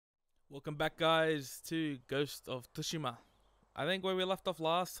Welcome back, guys, to Ghost of Tsushima. I think where we left off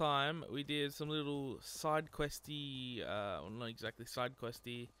last time, we did some little side questy, well, not exactly side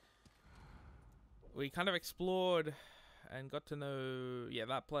questy. We kind of explored and got to know, yeah,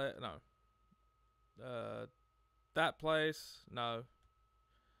 that place, no. That place, no.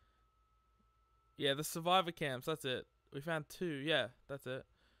 Yeah, the survivor camps, that's it. We found two, yeah, that's it.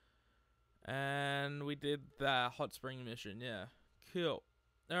 And we did the hot spring mission, yeah. Cool.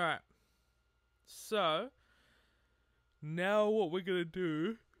 Alright. So, now what we're gonna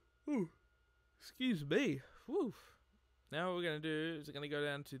do... Ooh, excuse me. Woo. Now what we're gonna do is we're gonna go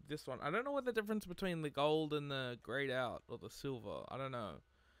down to this one. I don't know what the difference between the gold and the grayed out, or the silver. I don't know.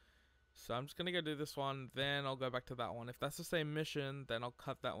 So I'm just gonna go do this one, then I'll go back to that one. If that's the same mission, then I'll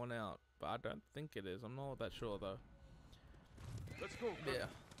cut that one out. But I don't think it is. I'm not that sure, though. Let's go. Yeah.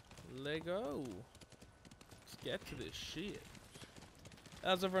 Lego. Let's get to this shit.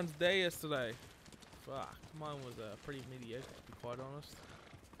 That was everyone's day yesterday. Fuck, mine was pretty mediocre, to be quite honest.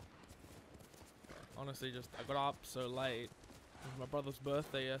 Honestly, just I got up so late. It was my brother's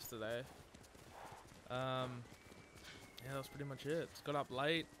birthday yesterday. Yeah, that was pretty much it. Just got up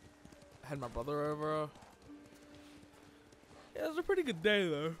late. Had my brother over. Yeah, it was a pretty good day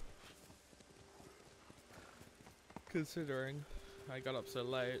though. Considering I got up so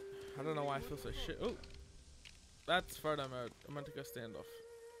late. I don't know why I feel so shit. Oh, that's photo mode. I'm meant to go standoff.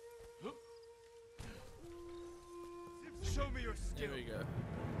 Show me your skill. Here we go.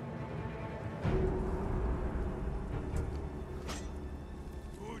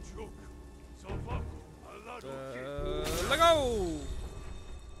 Let go!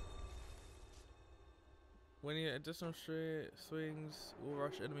 When you additional swings, will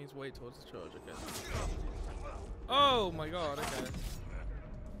rush enemies' way towards the charge. Okay. Oh my god, okay.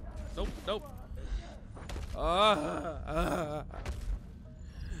 Nope, nope.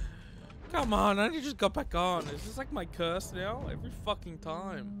 Come on, I just got back on. Is this like my curse now? Every fucking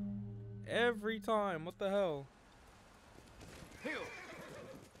time. Every time, what the hell? Heal.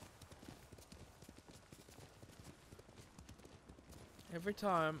 Every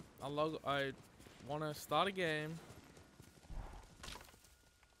time I want to start a game.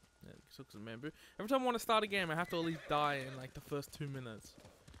 Yeah, took some bamboo. Every time I want to start a game, I have to at least die in like the first 2 minutes.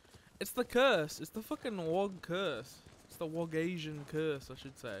 It's the curse. It's the fucking Wog curse. It's the WogAsian curse, I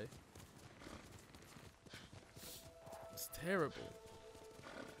should say. It's terrible.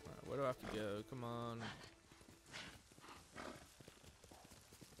 Right, where do I have to go? Come on.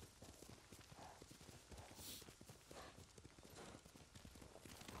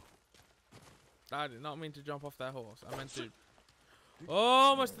 I did not mean to jump off that horse. I meant to...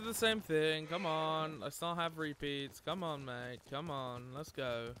 Almost did the same thing. Come on. Let's not have repeats. Come on, mate. Come on. Let's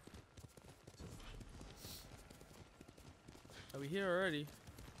go. Are we here already?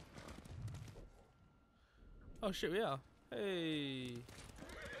 Oh shit, we are. Hey.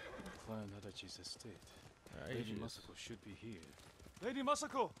 Clan Adachi's estate. Right, Lady Masako should be here. Lady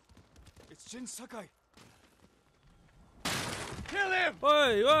Masako! It's Jin Sakai. Kill him!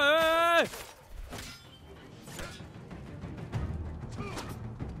 Hey, hey, hey!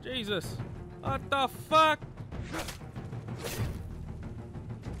 Jesus. What the fuck?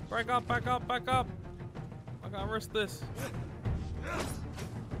 Back up, back up, back up. I can't risk this.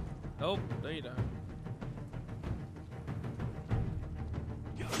 Nope, no you don't.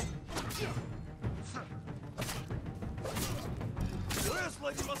 Where's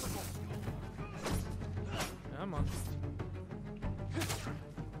Lady Masako? Come on.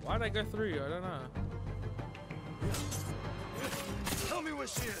 Why'd I go through you? I don't know. Tell me where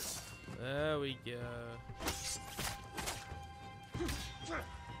she is. There we go.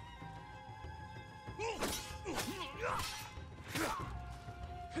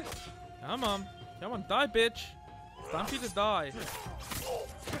 Come on. Come on, die, bitch. It's time for you to die.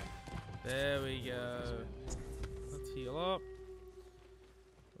 There we go. Let's heal up.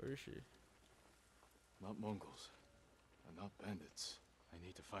 Where is she? Not Mongols. And not bandits. I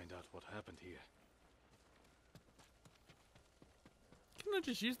need to find out what happened here. Can I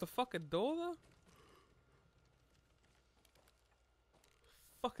just use the fucking door though?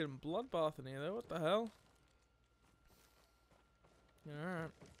 Fucking bloodbath in here though, what the hell?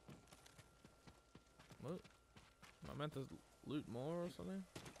 Alright. What? Am I meant to loot more or something?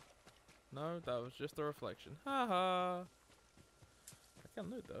 No, that was just a reflection. Haha. I can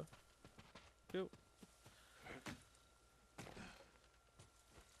loot though. Cool.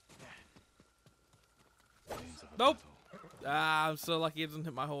 Nope! Ah, I'm so lucky it doesn't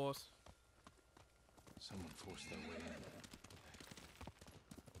hit my horse. Someone forced their way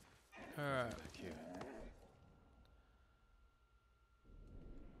in. Alright. Back here.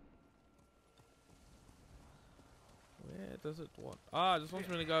 does it want? Ah, it just wants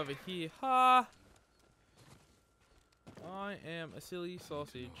me to go over here. Ha! I am a silly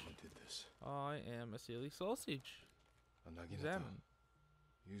sausage. Who did this? I am a silly sausage. A naginata Examine.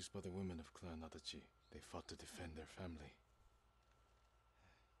 used by the women of Clan Adachi. They fought to defend their family.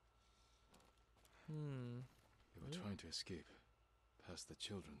 They were trying to escape, past the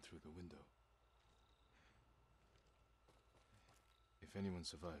children through the window. If anyone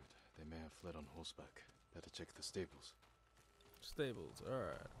survived, they may have fled on horseback. Better check the stables. Stables.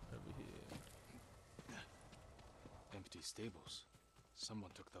 Alright, over here. Empty stables.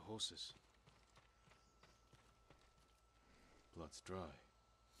 Someone took the horses. Blood's dry.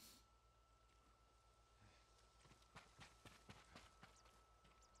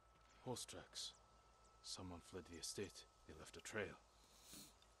 Horse tracks. Someone fled the estate. They left a trail.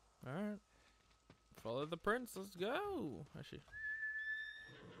 Alright. Follow the prince, let's go! Actually.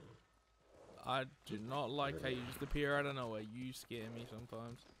 I do not like how you just appear out of nowhere. You scare me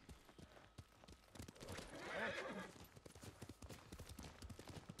sometimes.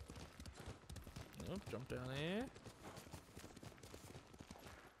 Nope, jump down here.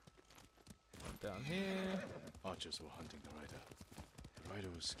 Jump down here. Archers were hunting the rider. The rider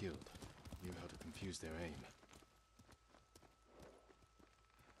was skilled, knew how to confuse their aim.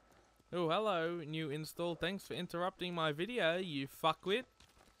 Oh, hello, new install. Thanks for interrupting my video, you fuckwit.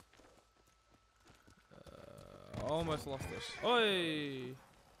 Almost lost it. Oi!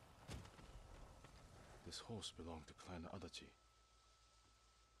 This horse belonged to Clan Adachi.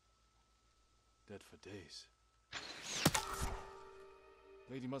 Dead for days.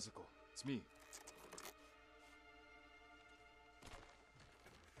 Lady Masako, it's me.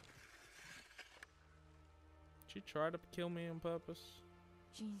 She tried to kill me on purpose.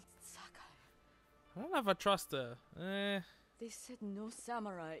 Jin Sakai. I don't know if I trust her. They said no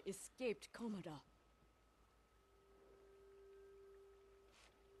samurai escaped Komoda.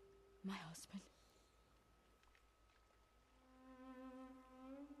 My husband.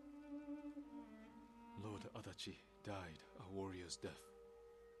 Lord Adachi died a warrior's death,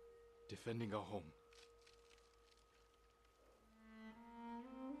 defending our home.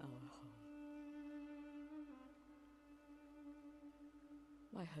 Our home.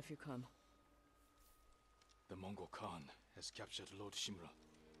 Why have you come? The Mongol Khan has captured Lord Shimura.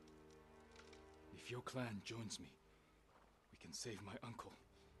 If your clan joins me, we can save my uncle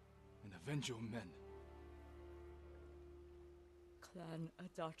and avenge your men. Clan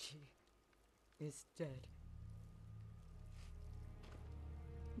Adachi is dead.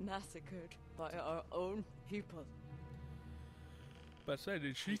 Massacred by our own people. But say,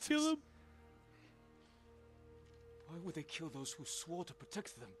 did she kill him? Why would they kill those who swore to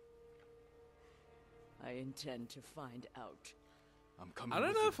protect them? I intend to find out. I'm coming. I don't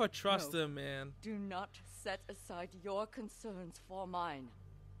with know you. if I trust No. him, man. Do not set aside your concerns for mine.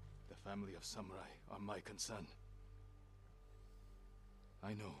 The family of samurai are my concern.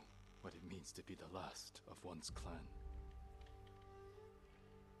 I know what it means to be the last of one's clan.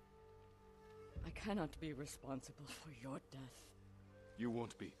 I cannot be responsible for your death. You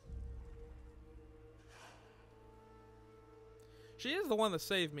won't be. She is the one that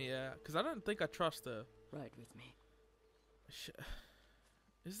saved me, yeah. Because I don't think I trust her. Ride with me.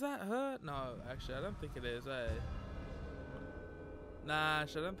 Is that her? No, actually, I don't think it is, eh? Nah,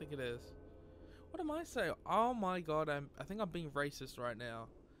 actually, I don't think it is. What am I saying? Oh my god, I think I'm being racist right now.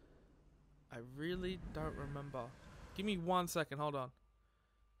 I really don't remember. Give me 1 second, hold on.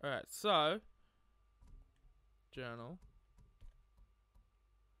 Alright, so. Journal.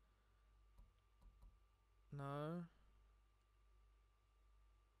 No.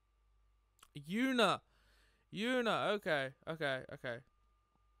 Yuna, okay.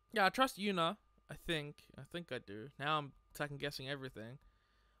 Yeah, I trust Yuna, I think I do. Now I'm second guessing everything.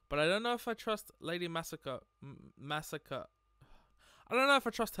 But I don't know if I trust Lady Massacre. I don't know if I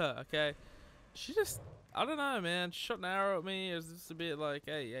trust her, okay? She just, I don't know, man. Shot an arrow at me. It was just a bit like,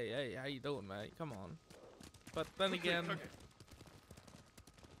 hey, how you doing, mate? Come on. But then again,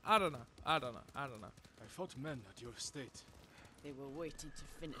 I don't know. I fought men at your estate. They were waiting to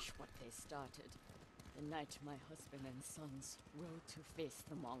finish what they started. The night my husband and sons rode to face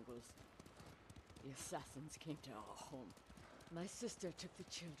the Mongols. The assassins came to our home. My sister took the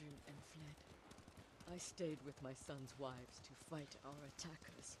children and fled. I stayed with my sons' wives to fight our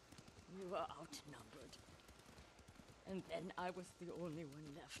attackers. We were outnumbered. And then I was the only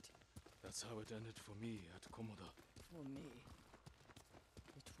one left. That's how it ended for me at Komoda. For me,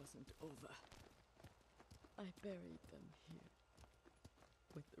 it wasn't over. I buried them here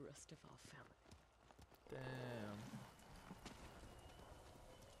with the rest of our family. Damn.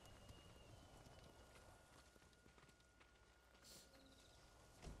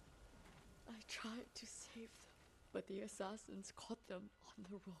 tried to save them, but the assassins caught them on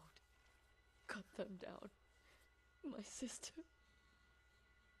the road, cut them down. My sister,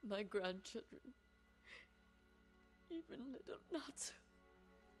 my grandchildren, even little Natsu.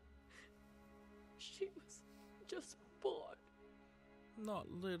 She was just born.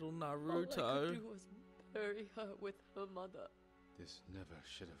 Not little All I Naruto. could do was bury her with her mother. This never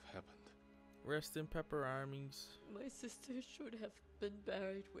should have happened. Rest in pepperonis. My sister should have been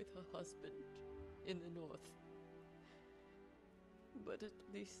buried with her husband in the north. But at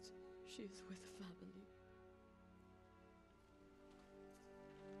least she is with family.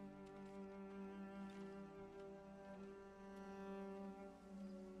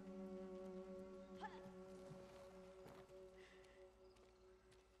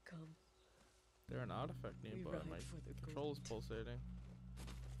 Come. There's an artifact We nearby. ride My for the control's gold. pulsating.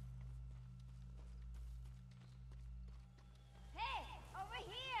 Hey, over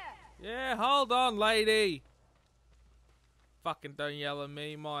here! Yeah, hold on, lady. Fucking don't yell at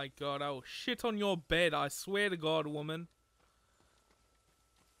me. My God, I will shit on your bed. I swear to God, woman.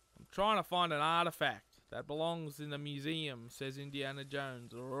 I'm trying to find an artifact that belongs in the museum, says Indiana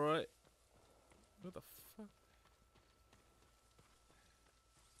Jones. Alright. What the fuck?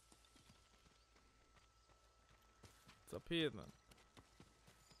 It's up here then.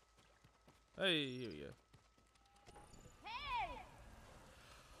 Hey, here we go. Hey!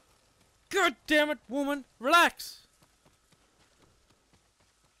 God damn it, woman! Relax!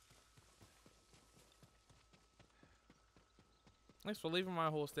 Thanks for leaving my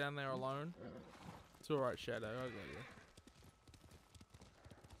horse down there alone. It's alright, Shadow. I got you.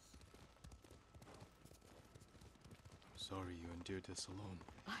 I'm sorry you endured this alone.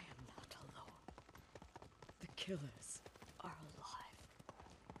 I am not alone. The killers are alive.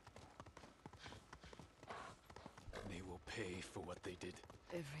 They will pay for what they did.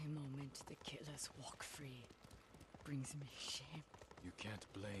 Every moment the killers walk free brings me shame. You can't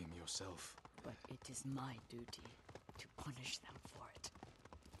blame yourself. But it is my duty to punish them for it.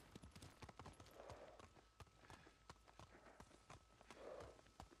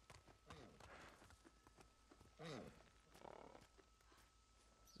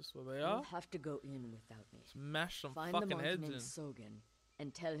 Is this where they You'll are? have to go in without me. Smash some Find the fucking monk heads named in. Sogen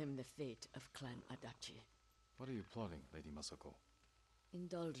and tell him the fate of Clan Adachi. What are you plotting, Lady Masako?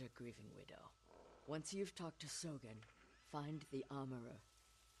 Indulge a grieving widow. Once you've talked to Sogen, find the armorer.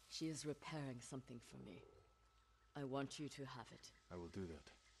 She is repairing something for me. I want you to have it. I will do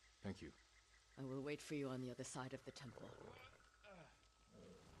that. Thank you. I will wait for you on the other side of the temple.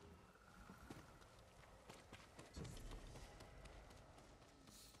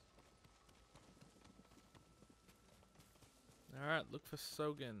 Alright, look for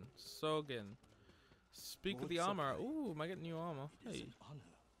Sogen. Sogen. Speak with the What's up, armor. mate? Ooh, am I getting new armor? It's Hey, an honor.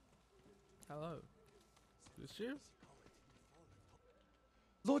 hello. Is this you?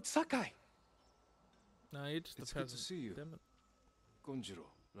 Lord Sakai! No, you're just It's a good to peasant. see you. Damn it. Gonjiro,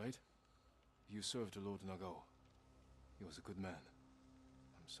 right? You served Lord Nagao. He was a good man.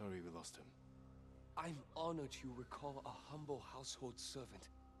 I'm sorry we lost him. I'm honored you recall a humble household servant.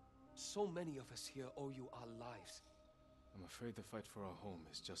 So many of us here owe you our lives. I'm afraid the fight for our home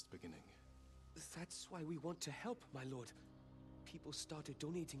is just beginning. That's why we want to help, my lord. People started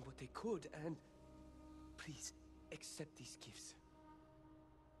donating what they could, and please accept these gifts.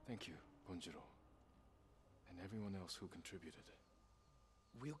 Thank you, Gonjiro. And everyone else who contributed.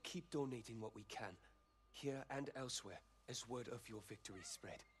 We'll keep donating what we can, here and elsewhere, as word of your victory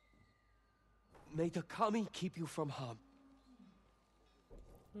spread. May the Kami keep you from harm.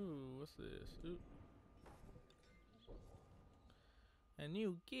 Ooh, what's this? Ooh. A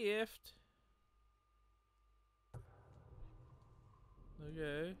new gift.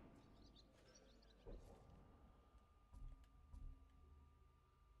 Okay.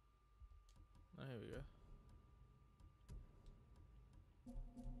 Oh, here we go.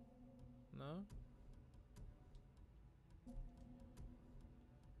 No?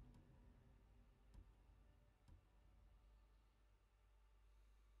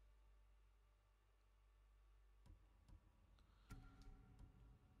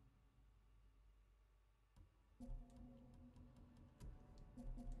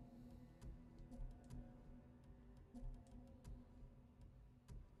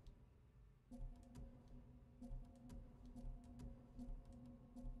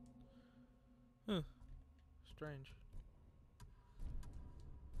 Huh. Strange.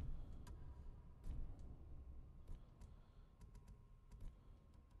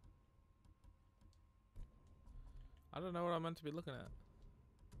 I don't know what I'm meant to be looking at.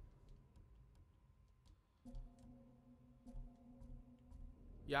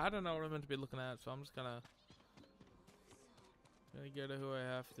 Yeah, I don't know what I'm meant to be looking at, so I'm just gonna go to who I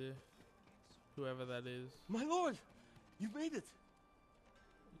have to. Whoever that is. My lord! You made it!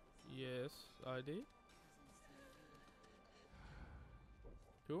 Yes, I did.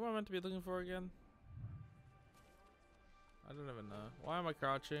 Who am I meant to be looking for again? I don't even know. Why am I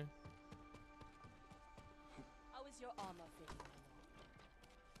crouching? How is your armor fitting?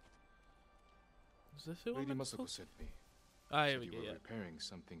 Is this who I'm Lady meant to Masako talk- sent me. Ah, here Said we you go, were yeah. repairing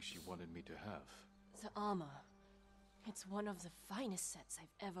something she wanted me to have. The armor. It's one of the finest sets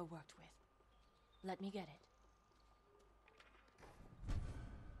I've ever worked with. Let me get it.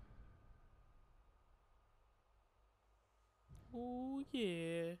 Oh,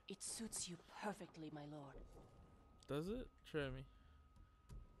 yeah. It suits you perfectly, my lord. Does it? Show me.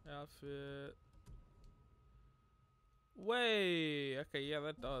 Outfit. Way. Okay, yeah,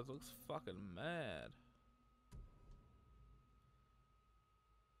 that does. Looks fucking mad.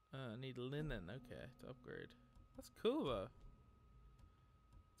 Need linen. Okay, to upgrade. That's cool though.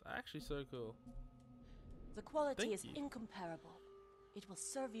 It's actually so cool. The quality Thank is you. incomparable. It will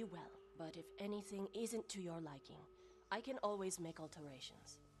serve you well, but if anything isn't to your liking, I can always make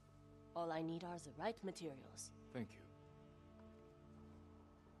alterations. All I need are the right materials. Thank you.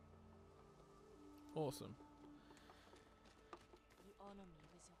 Awesome. You honor me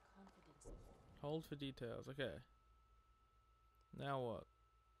with your confidence. Hold for details. Okay. Now what?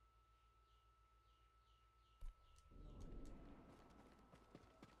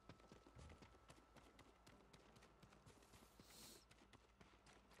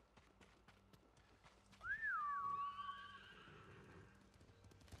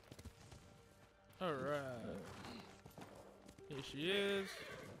 Alright. Here she is.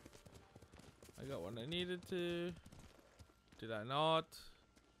 I got what I needed to. Did I not?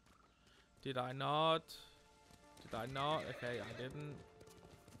 Did I not? Did I not? Okay, I didn't.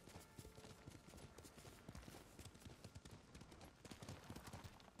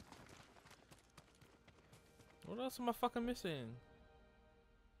 What else am I fucking missing?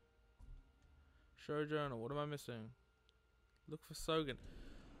 Show journal. What am I missing? Look for Sogen.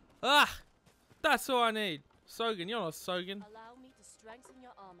 Ah! That's all I need. Sogen. You're not Sogen. Allow me to strengthen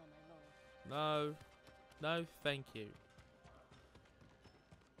your armor, my lord. No. No, thank you.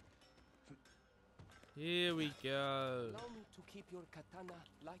 Here we go. Allow me to keep your katana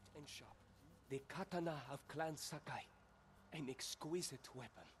light and sharp. The katana of Clan Sakai. An exquisite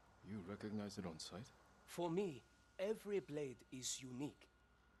weapon. You recognize it on sight? For me, every blade is unique.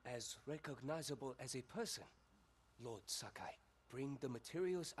 As recognizable as a person. Lord Sakai, bring the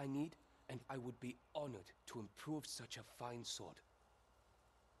materials I need, and I would be honored to improve such a fine sword.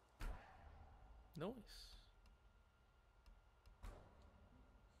 Nice.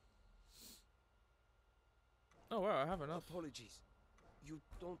 Oh wow, I have enough. Apologies. You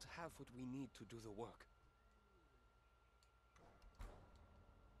don't have what we need to do the work.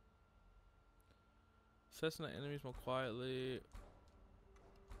 Assassinate enemies more quietly.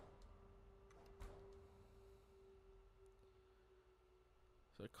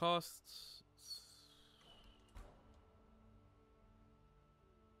 So it costs.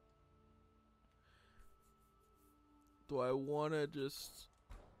 Do I want to just...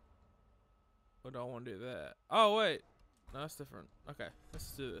 Or do I want to do that? Oh, wait. No, that's different. Okay, let's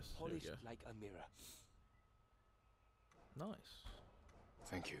do this. Here we Polished go. like a mirror. Nice.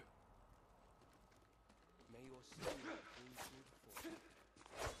 Thank you. May your soul bring good fortune.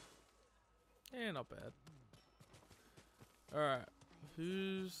 Yeah, not bad. Alright.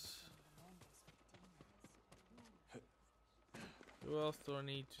 Who's... Who else do I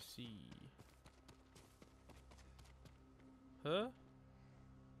need to see? Her?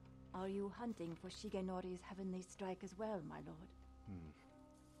 Are you hunting for Shigenori's heavenly strike as well, my lord?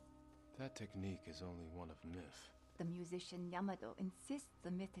 That technique is only one of myth. The musician Yamado insists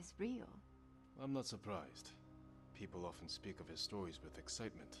the myth is real. I'm not surprised. People often speak of his stories with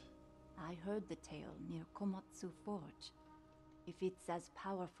excitement. I heard the tale near Komatsu Forge. If it's as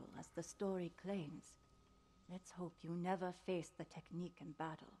powerful as the story claims, let's hope you never face the technique in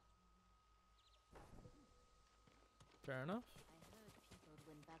battle. Fair enough. I heard people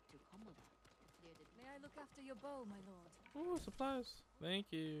went back to Komoda to clear the... May I look after your bow, my lord? Oh, supplies. Thank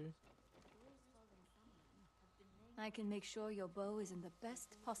you. I can make sure your bow is in the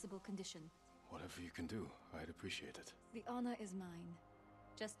best possible condition. Whatever you can do, I'd appreciate it. The honor is mine.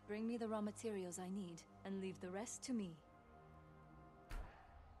 Just bring me the raw materials I need, and leave the rest to me.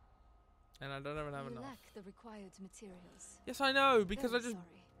 And I don't even have You enough. lack the required materials. Yes, I know, because Very I just...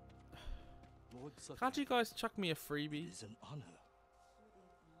 sorry. Lord Sakai, Can't you guys chuck me a freebie? it is an honor.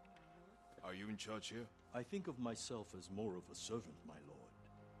 Are you in charge here? I think of myself as more of a servant, my lord.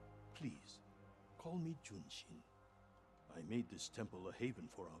 Please, call me Junshin. I made this temple a haven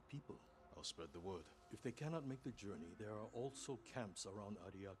for our people. I'll spread the word. If they cannot make the journey, there are also camps around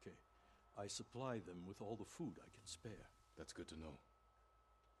Ariake. I supply them with all the food I can spare. That's good to know.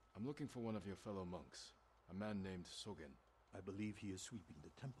 I'm looking for one of your fellow monks, a man named Sogen. I believe he is sweeping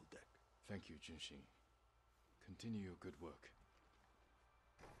the temple deck. Thank you, Junshin. Continue your good work.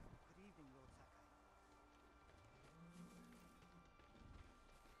 Good evening, Lord Sakai.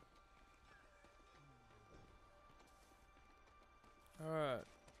 Alright.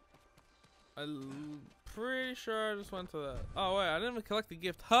 I'm pretty sure I just went to that. Oh wait, I didn't even collect the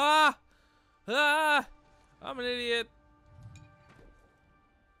gift. Ha! Ah! I'm an idiot.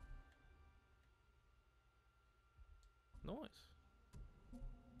 Nice.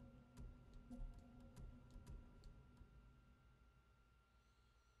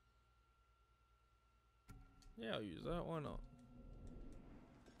 Yeah, I'll use that. Why not?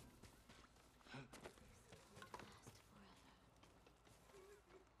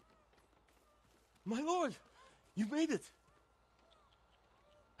 My lord! You made it!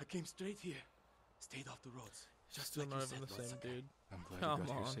 I came straight here. Stayed off the roads. Just Still like not you even said, the Lord same Sakai. dude. I'm glad Come you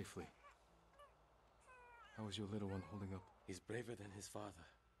got on. here safely. How is your little one holding up? He's braver than his father.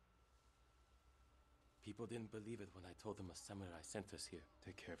 People didn't believe it when I told them a samurai sent us here.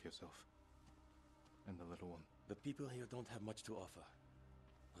 Take care of yourself. And the little one. The people here don't have much to offer,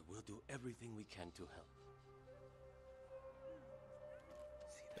 but we'll do everything we can to help.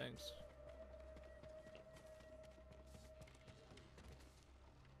 Thanks.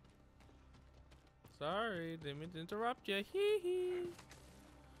 Sorry, didn't mean to interrupt you. Hee hee.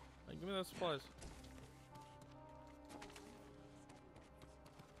 Hey, give me those supplies.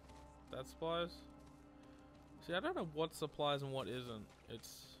 That supplies? See, I don't know what supplies and what isn't.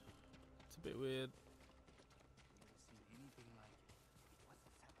 It's a bit weird.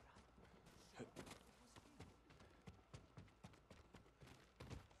 Do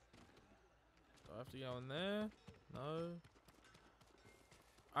I have to go in there? No.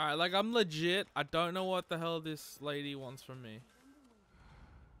 Alright, like I'm legit. I don't know what the hell this lady wants from me.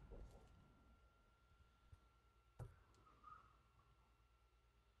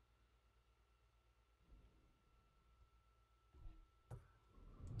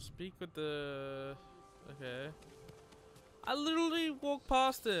 Speak with the... Okay. I literally walked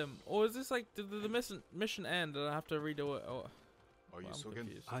past him. Or is this like, did the mission end and I have to redo it? Oh, Are you I'm Sogen?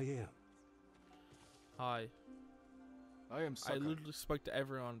 confused. I am. Hi. I am Sakai. I literally spoke to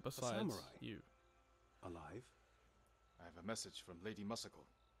everyone besides samurai. you. Alive? I have a message from Lady Masako.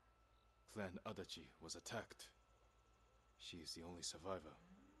 Clan Adachi was attacked. She is the only survivor.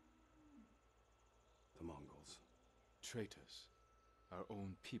 The Mongols. Traitors. Our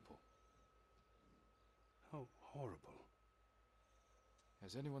own people. How horrible.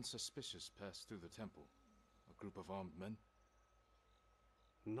 Has anyone suspicious passed through the temple? A group of armed men?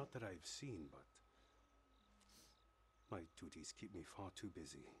 Not that I've seen, but my duties keep me far too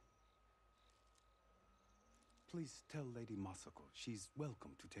busy. Please tell Lady Masako she's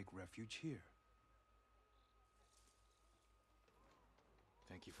welcome to take refuge here.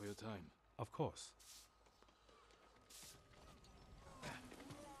 Thank you for your time. Of course.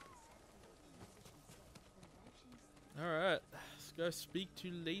 Alright, let's go speak to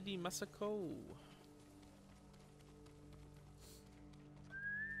Lady Masako.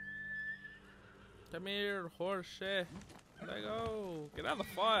 Come here, horse. Let go. Get out of the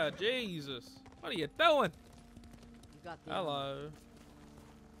fire, Jesus. What are you doing? You got the Hello.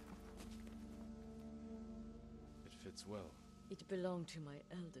 It fits well. It belonged to my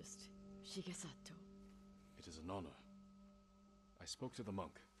eldest, Shigesato. It is an honor. I spoke to the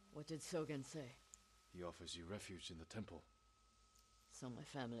monk. What did Sogen say? He offers you refuge in the temple. So my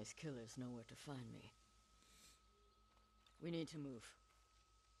family's killers know where to find me. We need to move.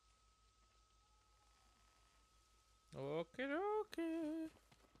 Okay, okay.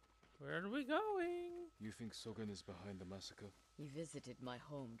 Where are we going? You think Sogen is behind the massacre? He visited my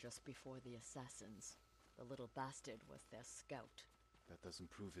home just before the assassins. The little bastard was their scout. That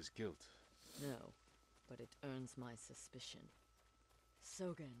doesn't prove his guilt. No, but it earns my suspicion.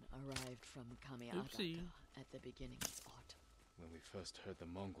 Sogen arrived from Kamiagata Oopsie. at the beginning of autumn. When we first heard the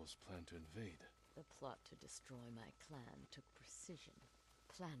Mongols plan to invade. The plot to destroy my clan took precision,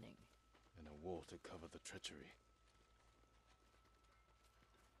 planning. And a war to cover the treachery.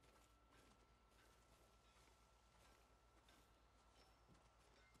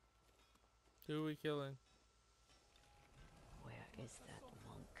 Who are we killing? Where is that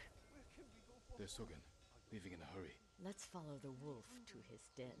monk? There's Sogen, leaving in a hurry. Let's follow the wolf to his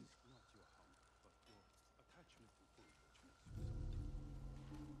den.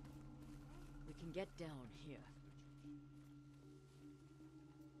 can get down here.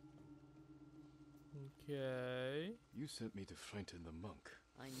 Okay. You sent me to frighten the monk.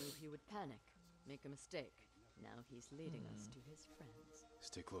 I knew he would panic, make a mistake. Now he's leading us to his friends.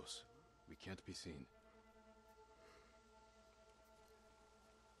 Stay close. We can't be seen.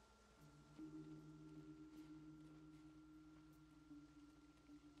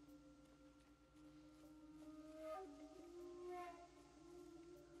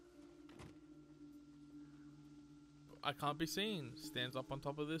 I can't be seen. Stands up on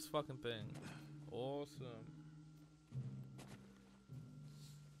top of this fucking thing. Awesome.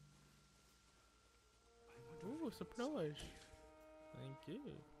 Ooh, surprise. Thank you.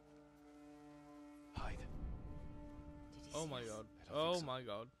 Hide. Oh my god. I don't Oh think so. my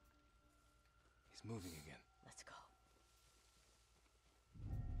god. He's moving again. Let's go.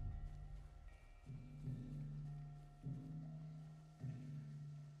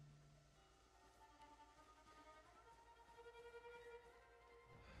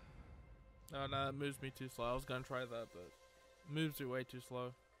 Oh no, that moves me too slow. I was gonna try that, but moves me way too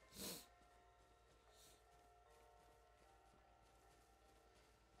slow.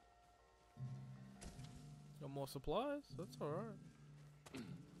 Got more supplies? That's alright.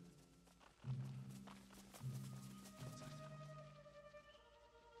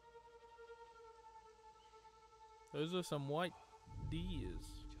 Those are some white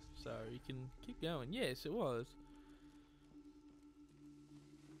deers. So you can keep going. Yes, it was.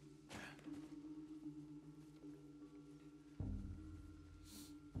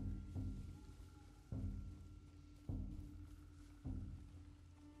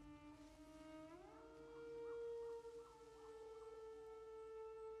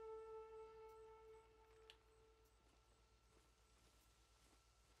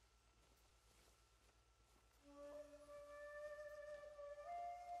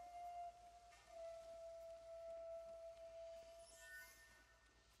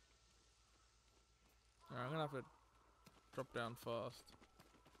 Alright, I'm gonna have to drop down fast.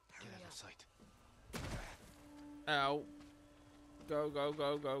 Get out of sight. Ow. Go, go,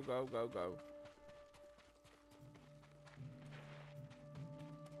 go, go, go, go, go.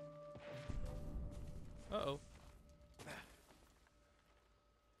 Uh-oh.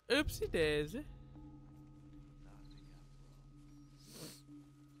 Oopsie daisy.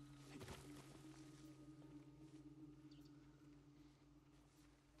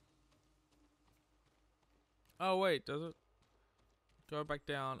 Oh wait, does it? Go back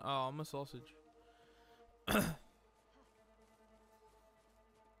down. Oh, I'm a sausage.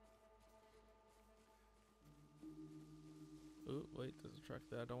 Ooh, wait, there's a track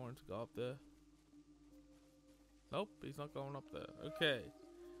there. I don't want him to go up there. Nope, he's not going up there. Okay.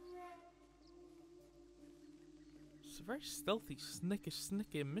 It's a very stealthy,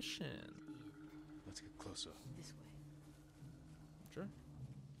 snicky mission. Let's get closer. This way. Sure.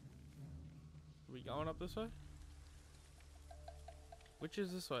 Are we going up this way? Which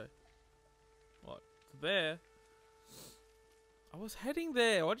is this way? What? There? I was heading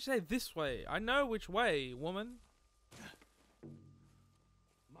there. Why'd you say this way? I know which way, woman.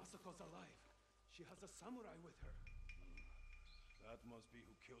 Masako's alive. She has a samurai with her. That must be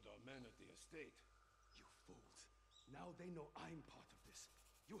who killed our men at the estate. You fools. Now they know I'm part of this.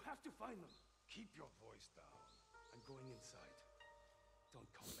 You have to find them. Keep your voice down. I'm going inside. Don't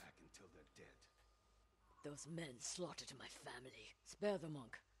come back until they're dead. Those men slaughtered my family. Spare the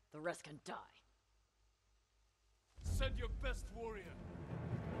monk. The rest can die. Send your best warrior.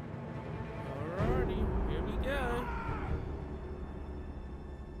 Alrighty, here we go.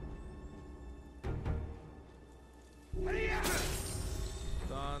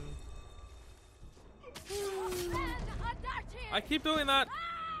 Done. I keep doing that.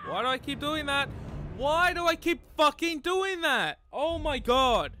 Why do I keep doing that? Why do I keep fucking doing that? Oh my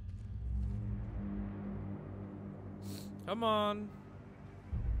god. Come on.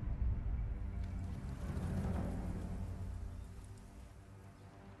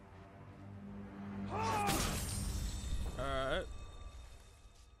 Alright.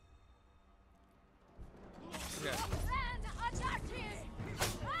 Okay.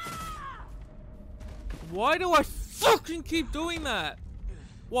 Why do I fucking keep doing that?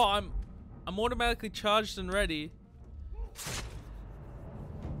 Well, I'm automatically charged and ready.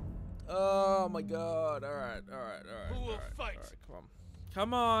 Oh my god. Alright. Who will fight? Alright, come on.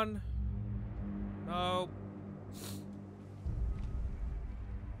 Come on. No.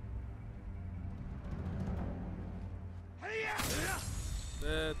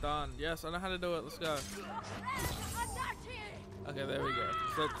 They're done. Yes, I know how to do it. Let's go. Okay, there we go.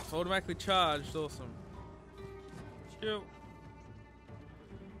 So it's automatically charged. Awesome. Shoot.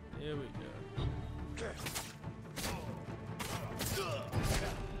 Here we go.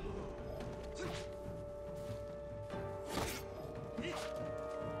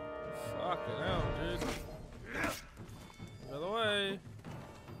 Fucking hell, dude. Out of the way.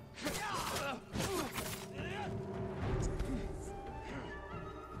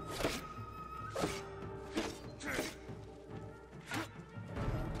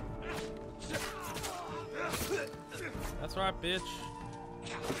 That's right, bitch.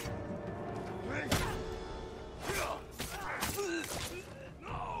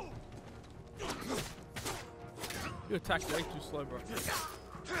 You attack way too slow, bro.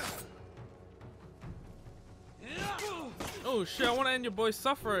 Oh shit, I want to end your boy's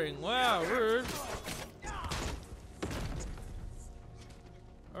suffering. Wow, rude.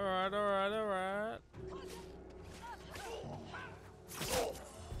 Alright, alright, alright.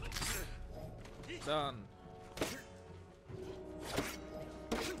 Done.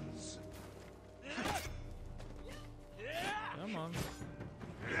 Come on.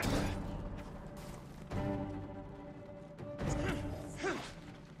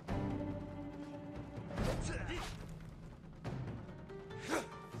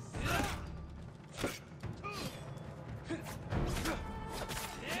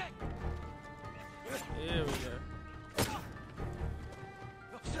 Here we go.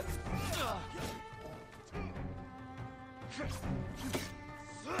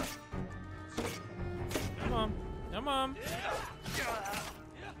 Come on. Come on.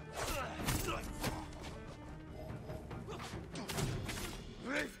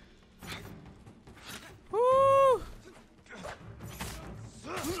 Woo!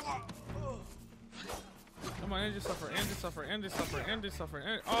 Come on, end your suffering, end your suffering, end your suffering, end your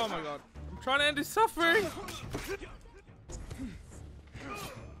suffering. Oh my god. I'm trying to end his suffering!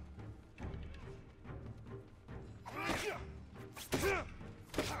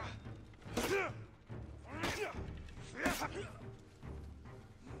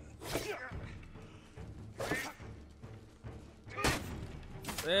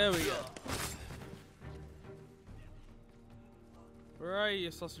 There we go. Where are you,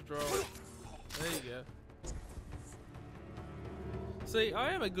 sausage roll? There you go. See,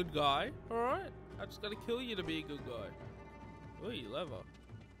 I am a good guy, alright? I just gotta kill you to be a good guy. Ooh, lever.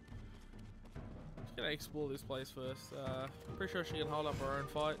 Just gonna explore this place first. Pretty sure she can hold up her own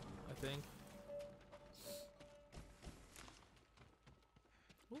fight, I think.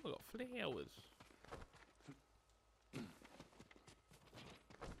 Ooh, I got flowers.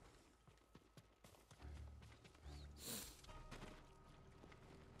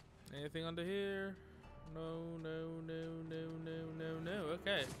 Anything under here? No, no, no, no, no, no, no.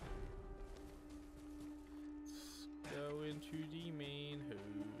 Okay. Let's go into the main house.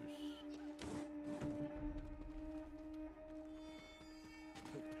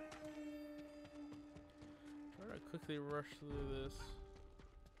 Try to quickly rush through this.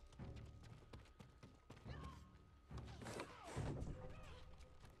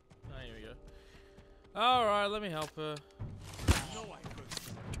 Ah, here we go. Alright, let me help her. No, I couldn't.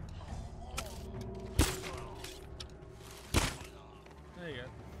 There you go.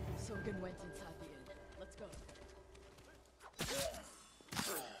 Sogen went inside the inn. Let's go.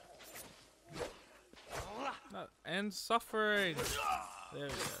 No, end suffering. There we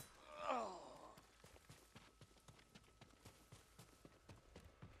go.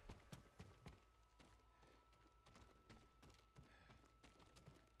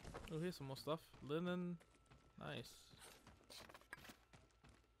 Oh, here's some more stuff. Linen. Nice.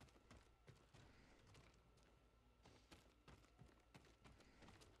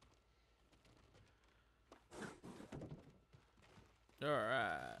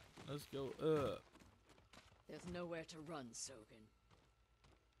 Alright, let's go up. There's nowhere to run, Sogen.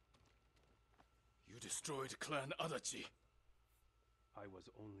 You destroyed Clan Adachi. I was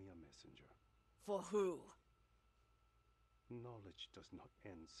only a messenger. For who? Knowledge does not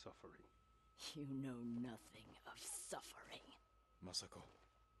end suffering. You know nothing of suffering. Masako.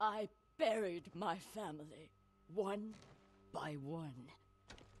 I buried my family, one by one.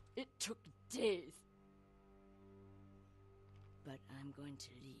 It took days. But I'm going to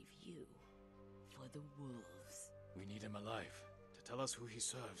leave you for the wolves. We need him alive to tell us who he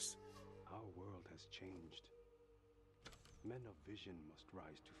serves. Our world has changed. Men of vision must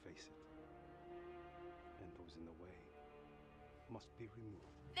rise to face it. And those in the way must be removed.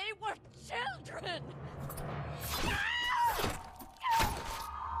 They were children!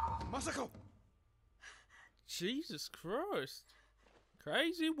 Masako! Jesus Christ.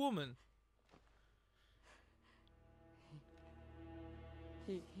 Crazy woman.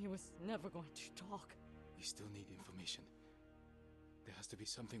 He was never going to talk. We still need information. There has to be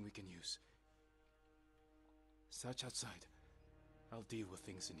something we can use. Search outside. I'll deal with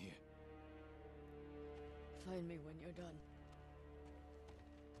things in here. Find me when you're done.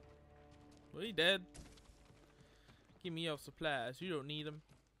 We dead. Give me your supplies. You don't need them.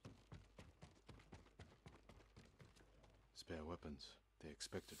 Spare weapons. They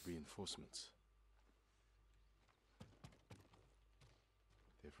expected reinforcements.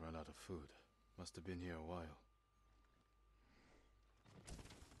 They've run out of food. Must have been here a while.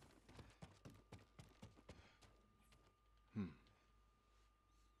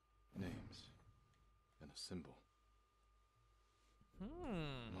 Names. And a symbol.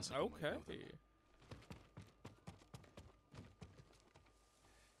 Masako might know them. Okay.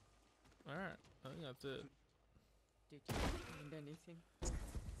 Alright, I think that's it. Did you find anything?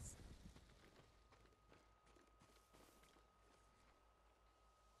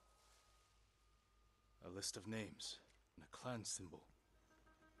 A list of names and a clan symbol.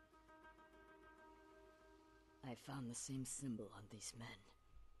 I found the same symbol on these men.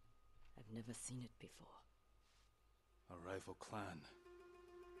 I've never seen it before. A rival clan,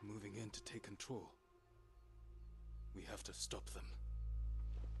 moving in to take control. We have to stop them.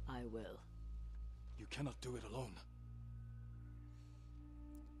 I will. You cannot do it alone.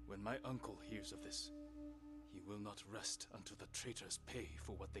 When my uncle hears of this, he will not rest until the traitors pay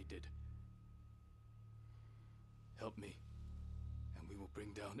for what they did. Help me, and we will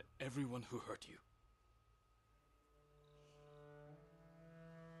bring down everyone who hurt you.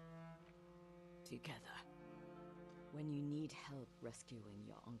 Together. When you need help rescuing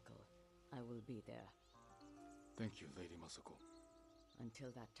your uncle, I will be there. Thank you, Lady Masako.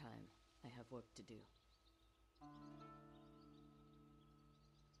 Until that time, I have work to do.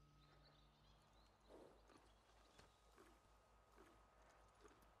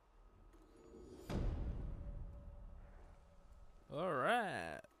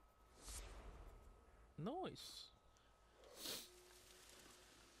 Alright. Nice.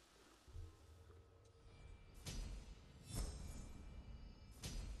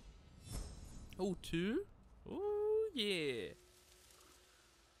 Oh, 2? Oh, yeah.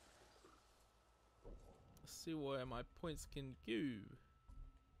 Let's see where my points can go.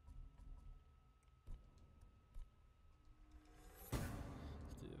 Let's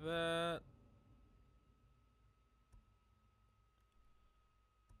do that.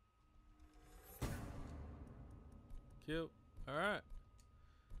 Cool. Alright.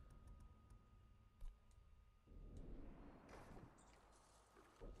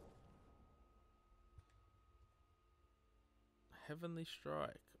 Heavenly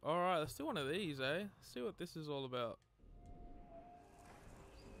Strike. Alright, let's do one of these, eh? Let's see what this is all about.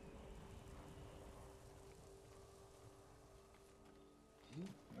 You're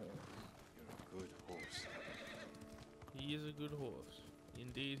a good horse. He is a good horse.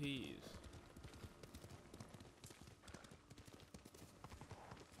 Indeed he is.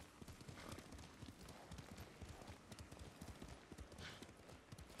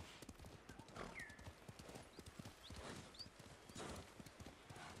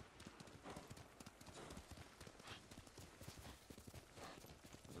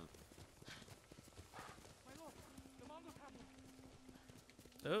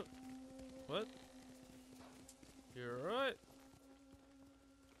 Oh, what? You're right.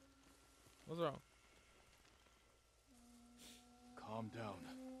 What's wrong? Calm down.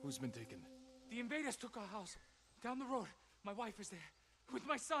 Who's been taken? The invaders took our house. Down the road. My wife is there. With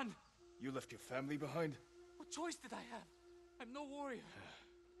my son. You left your family behind? What choice did I have? I'm no warrior.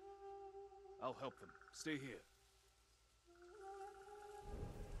 I'll help them. Stay here.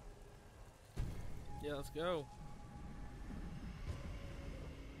 Yeah, let's go.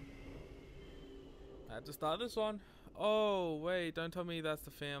 I had to start this one. Oh, wait, don't tell me that's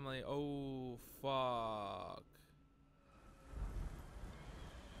the family. Oh, fuck.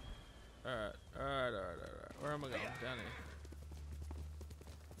 Alright. Where am I going? Down here.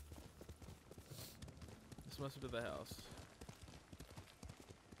 This must be the house.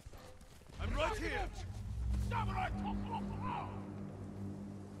 I'm right here! Samurai!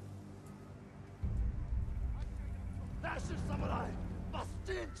 That's the samurai!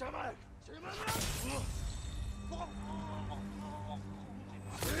 Bastin samurai!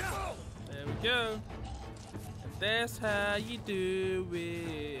 There we go. That's how you do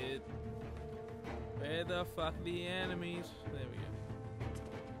it. Where the fuck the enemies? There we go.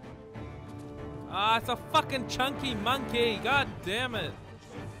 Ah, it's a fucking chunky monkey. God damn it.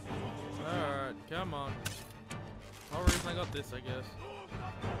 Alright, come on. No reason I got this, I guess.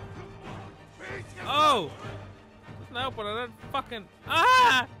 Oh! No, but I don't fucking.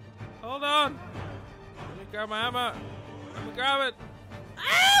 Ah! Hold on. Let me grab my hammer. Let me grab it.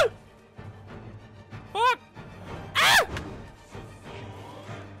 Ah! Fuck!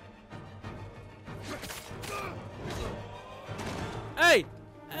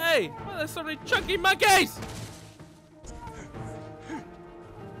 Hey! Why are there so many chunky monkeys?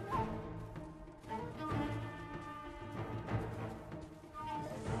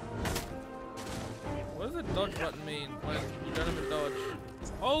 What does the dodge button mean when you don't even dodge?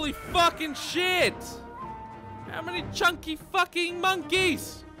 Holy fucking shit! How many chunky fucking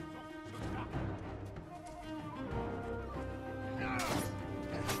monkeys?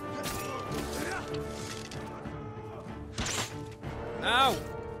 Ow!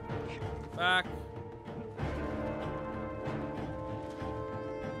 Back.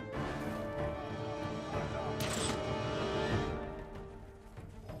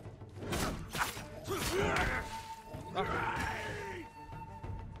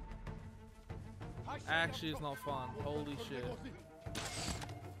 Actually, it's not fun. Holy shit.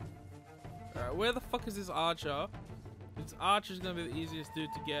 Alright, where the fuck is this archer? This archer's gonna be the easiest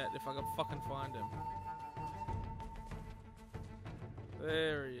dude to get if I can fucking find him.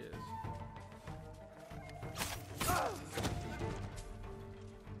 There he is.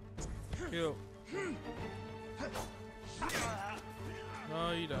 Kill.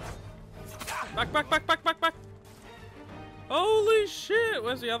 No, you don't. Back, back, back, back, back, back! Holy shit!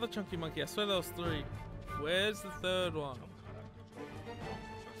 Where's the other chunky monkey? I swear there was 3. Where's the 3rd one?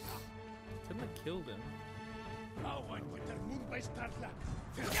 Couldn't have killed him.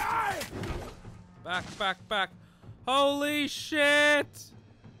 Back, back, back! Holy shit!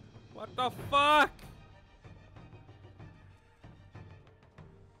 What the fuck?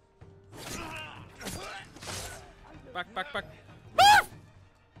 Back, back, back! Ah!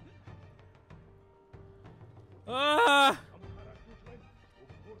 Ah!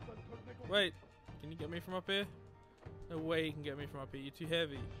 Wait, can you get me from up here? No way you can get me from up here, you're too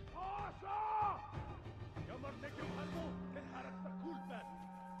heavy.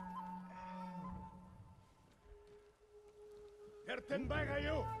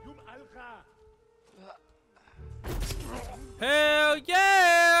 Hell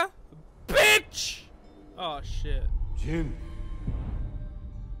yeah! Bitch! Oh shit. Jin.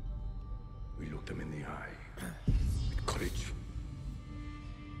 We looked him in the eye. With courage.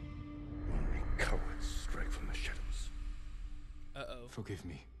 Only cowards strike from the shadows. Uh-oh. Forgive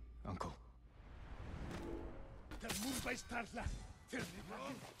me, Uncle.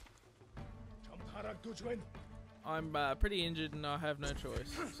 I'm pretty injured and I have no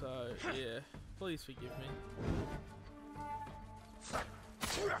choice, so yeah, please forgive me.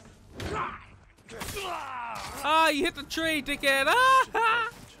 Ah, you hit the tree, dickhead! Ah!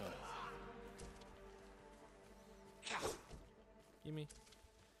 Gimme.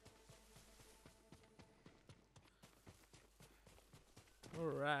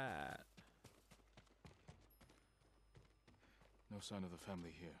 Alright. No sign of the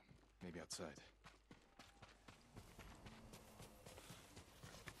family here. Maybe outside.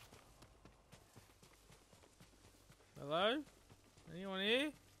 Hello? Anyone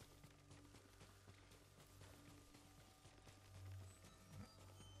here?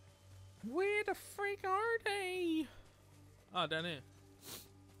 Where the freak are they? Oh, down here.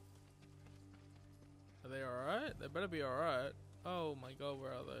 Are they alright? They better be alright. Oh my god,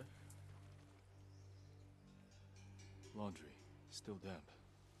 where are they? Laundry. Still damp.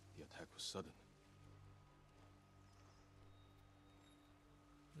 The attack was sudden.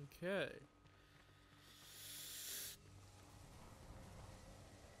 Okay.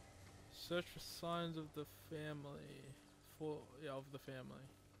 Search for signs of the family. Of the family.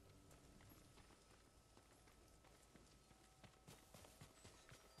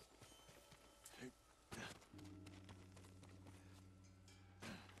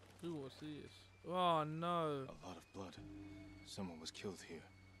 Who was this? Oh no. A lot of blood. Someone was killed here.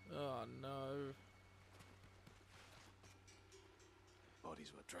 Oh no.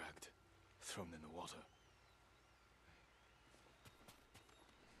 Bodies were dragged, thrown in the water.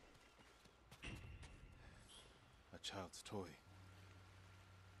 A child's toy.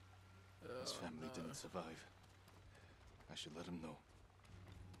 His family didn't survive. I should let him know.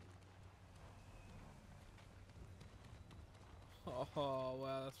 Oh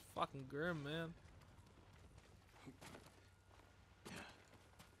wow, that's fucking grim, man.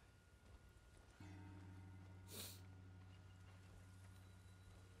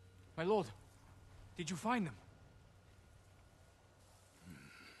 My lord, did you find them?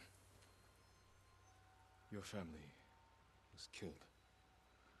 Your family was killed.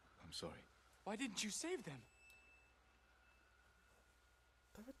 I'm sorry. Why didn't you save them?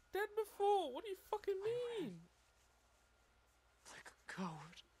 They were dead before. What do you fucking mean? Like a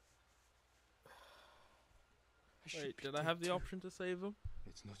coward. Wait, did I have the option to save them?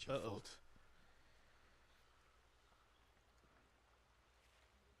 It's not your fault.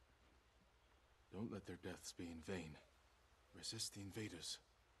 Don't let their deaths be in vain. Resist the invaders.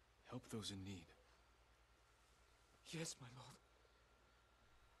 Help those in need. Yes, my lord.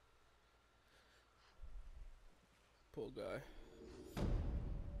 Poor guy.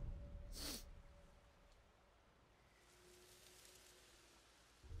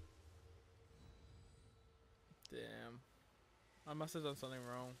 Damn. I must have done something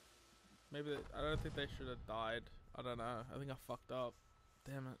wrong. Maybe I don't think they should have died. I don't know. I think I fucked up.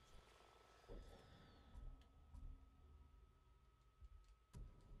 Damn it.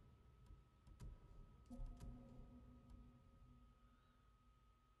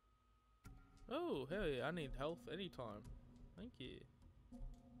 Oh, hey, I need health anytime. Thank you.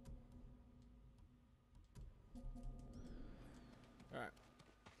 Alright.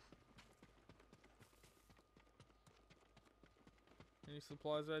 Any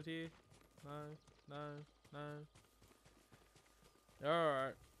supplies out here? No, no, no.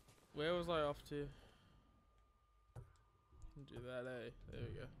 Alright. Where was I off to? Do that, eh? There we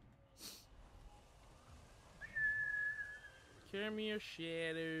go. Carry me your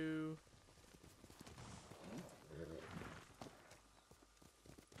shadow.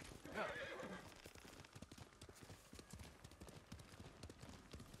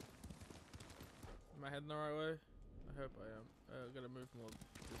 Am I heading the right way? I hope I am. I gotta move more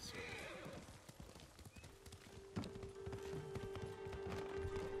this way.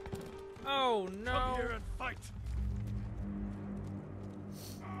 Oh no! Come here and fight!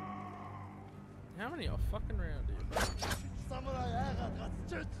 How many are fucking around here, bro?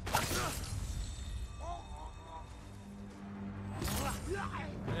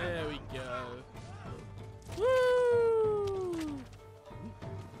 There we go. Woo!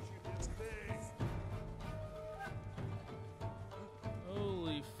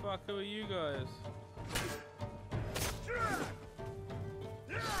 Holy fuck, who are you guys?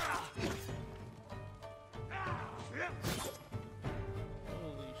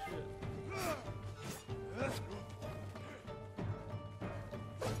 Holy shit.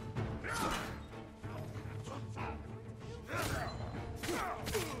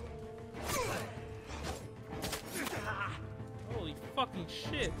 Holy fucking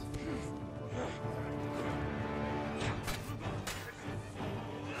shit.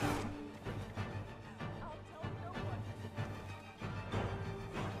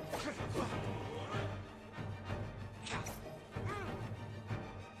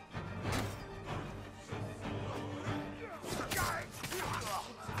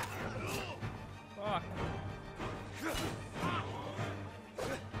 Fuck.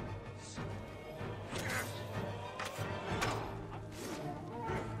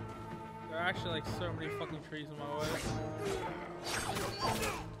 There are actually like so many fucking trees in my way.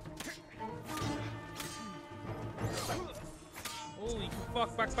 Holy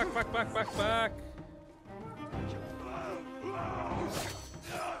fuck, back.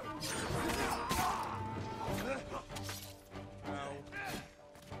 Ow.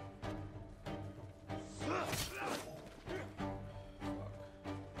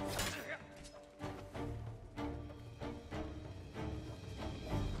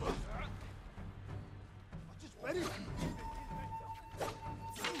 Ready?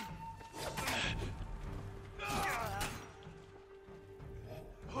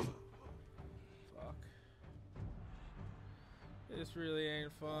 Fuck. This really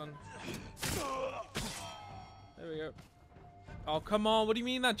ain't fun. There we go. Oh, come on. What do you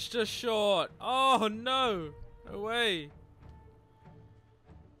mean that's just short? Oh, no. No way.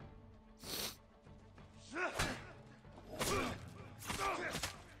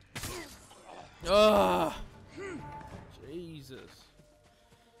 Ugh. Jesus.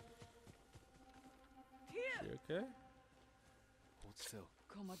 She okay? Hold still.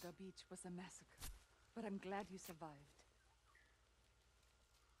 Komoda Beach was a massacre, but I'm glad you survived.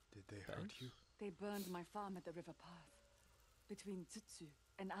 Did they hurt you? They burned my farm at the river path, between Tsutsu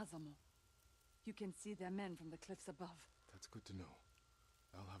and Azamo. You can see their men from the cliffs above. That's good to know.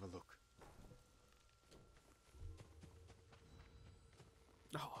 I'll have a look.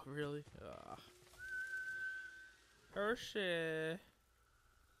 Oh, really? Hershey.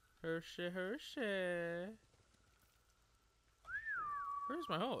 Where's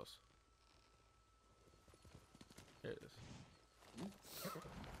my horse? Here it is.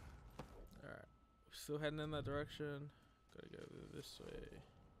 Alright. Still heading in that direction. Gotta go this way.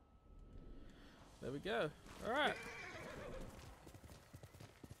 There we go. Alright.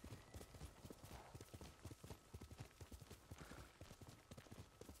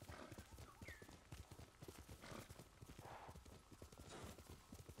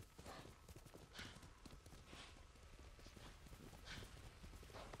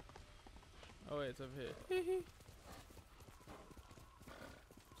 Oh wait, it's over here.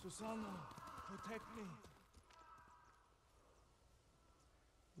 Susano, protect me.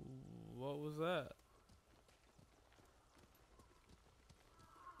 What was that?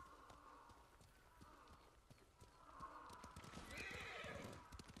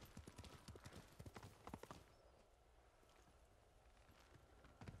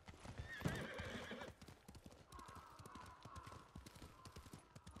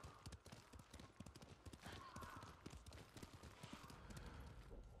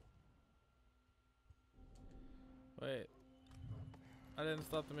 Wait. I didn't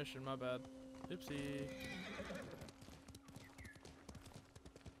stop the mission, my bad. Oopsie.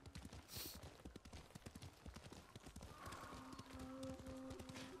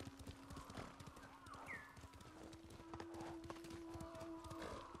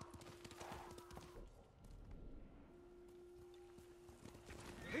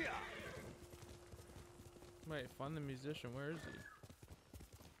 Wait, find the musician, where is he?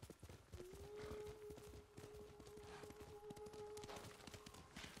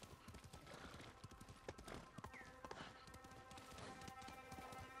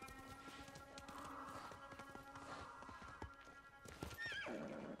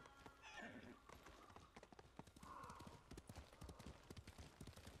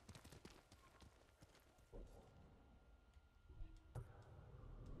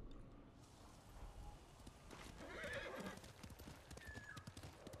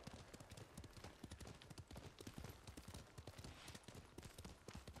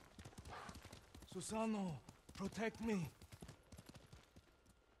 Susano, protect me.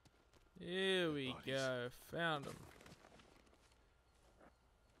 Here we go, found him.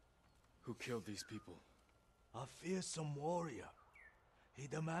 Who killed these people? A fearsome warrior. He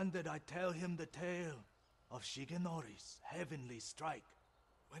demanded I tell him the tale of Shigenori's heavenly strike.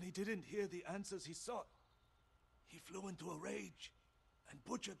 When he didn't hear the answers he sought, he flew into a rage and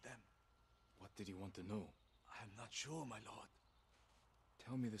butchered them. What did he want to know? I am not sure, my lord.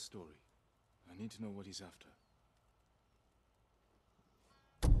 Tell me the story. I need to know what he's after.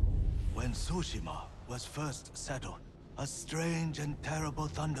 When Tsushima was first settled, a strange and terrible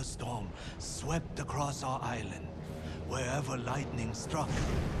thunderstorm swept across our island. Wherever lightning struck,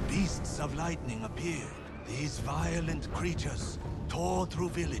 beasts of lightning appeared. These violent creatures tore through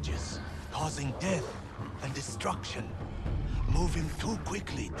villages, causing death and destruction, moving too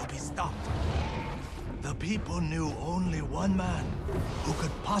quickly to be stopped. The people knew only one man who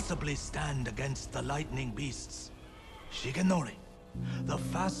could possibly stand against the lightning beasts. Shigenori, the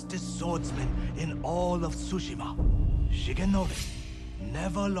fastest swordsman in all of Tsushima. Shigenori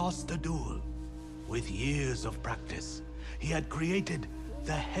never lost a duel. With years of practice, he had created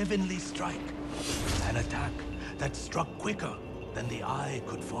the Heavenly Strike, an attack that struck quicker than the eye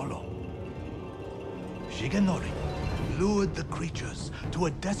could follow. Shigenori lured the creatures to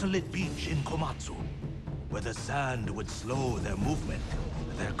a desolate beach in Komatsu, where the sand would slow their movement.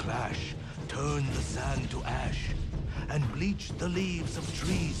 Their clash turned the sand to ash and bleached the leaves of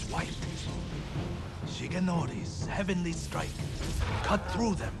trees white. Shigenori's Heavenly Strike cut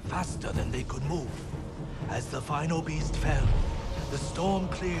through them faster than they could move. As the final beast fell, the storm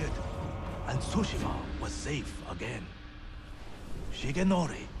cleared, and Tsushima was safe again.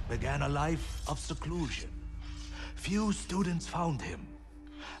 Shigenori began a life of seclusion. Few students found him,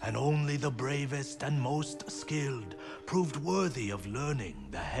 and only the bravest and most skilled proved worthy of learning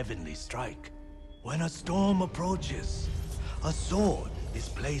the Heavenly Strike. When a storm approaches, a sword is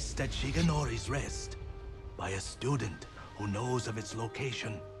placed at Shigenori's rest by a student who knows of its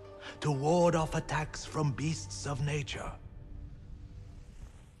location to ward off attacks from beasts of nature.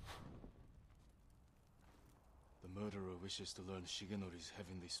 The murderer wishes to learn Shigenori's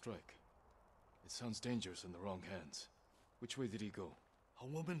Heavenly Strike. It sounds dangerous in the wrong hands. Which way did he go? A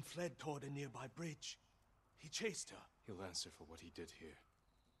woman fled toward a nearby bridge. He chased her. He'll answer for what he did here.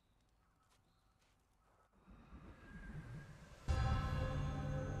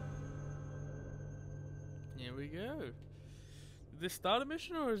 Here we go. Did this start a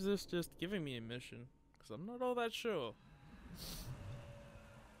mission or is this just giving me a mission? Because I'm not all that sure.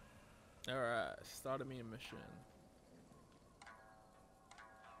 Alright, started me a mission.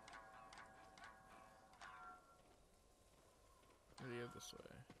 Where do you go this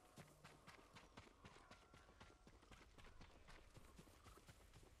way?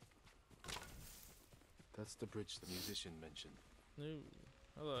 That's the bridge the musician mentioned. Ooh,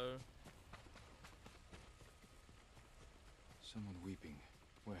 hello. Someone weeping.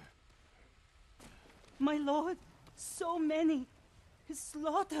 Where? My lord, so many.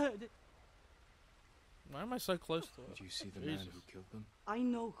 Slaughtered. Why am I so close to it? Did you see the man who killed them? I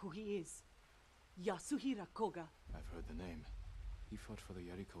know who he is. Yasuhira Koga. I've heard the name. He fought for the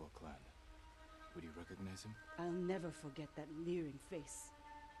Yarikawa clan. Would you recognize him? I'll never forget that leering face.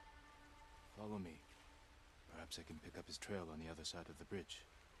 Follow me. Perhaps I can pick up his trail on the other side of the bridge.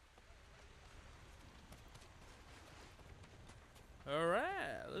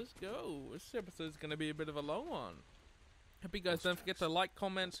 Alright, let's go. This episode's gonna be a bit of a long one. Hope you guys don't forget to like,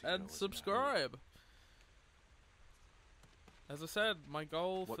 comment, and subscribe. As I said, my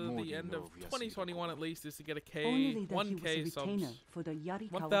goal for the end of 2021 at least is to get a K, 1K subs, For the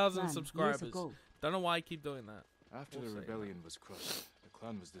 1,000 subscribers. Don't know why I keep doing that. After the rebellion was crushed, the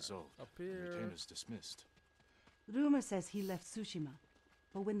clan was dissolved. Up here. Retainers dismissed. Rumor says he left Tsushima,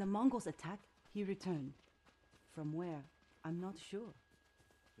 but when the Mongols attacked, he returned. From where? I'm not sure.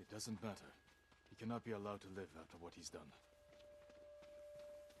 It doesn't matter. He cannot be allowed to live after what he's done.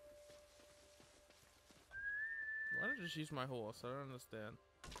 Why don't I just use my horse? I don't understand.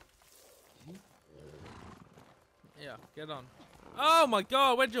 Yeah, get on. Oh my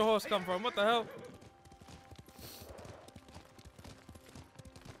god, where'd your horse come from? What the hell?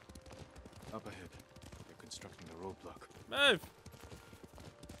 Up ahead. They're constructing a roadblock. Move!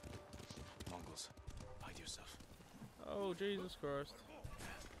 Mongols, hide yourself. Oh, Jesus Christ.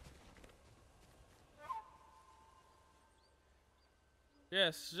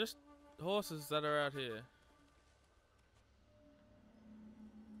 Yes, just horses that are out here.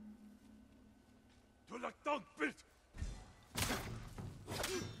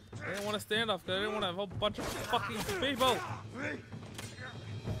 They didn't want to stand off, they didn't want to have a whole bunch of fucking people.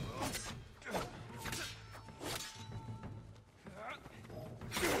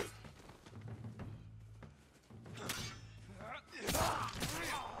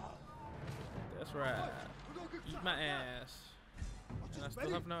 That's right. Eat my ass. And I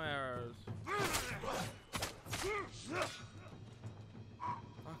still have no arrows.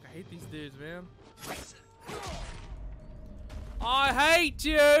 Fuck, I hate these dudes, man. I hate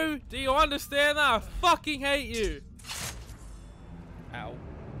you! Do you understand that? I fucking hate you! Ow.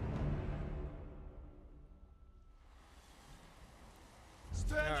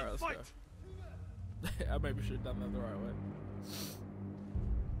 Alright, let's go. I maybe should have done that the right way.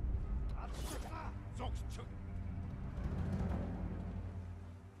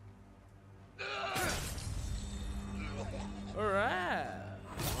 Alright.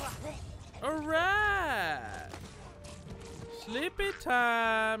 Alright. Sleepy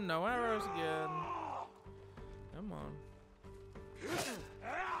time. No arrows again. Come on.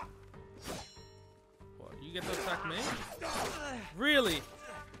 What? You get to attack me? Really?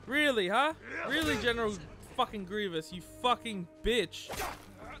 Really, huh? Really, General fucking Grievous, you fucking bitch.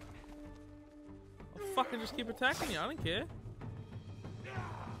 I'll fucking just keep attacking you. I don't care.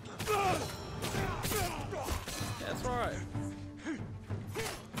 Yeah, that's right.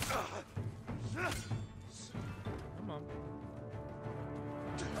 Come on.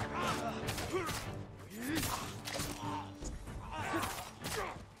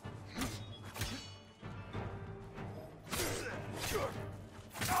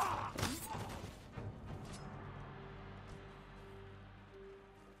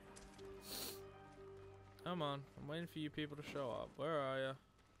 Come on, I'm waiting for you people to show up. Where are ya?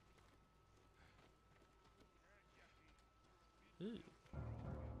 Ooh.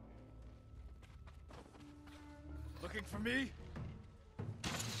 Looking for me?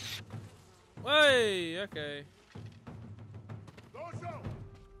 Hey, okay.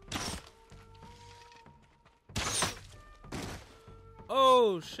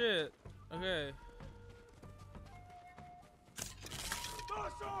 Oh shit. Okay.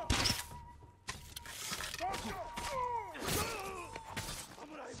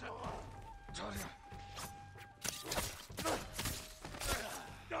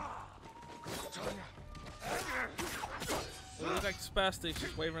 We look like spastics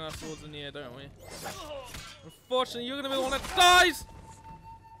just waving our swords in the air, don't we? Unfortunately, you're gonna be the one that dies!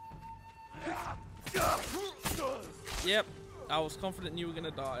 Yep, I was confident you were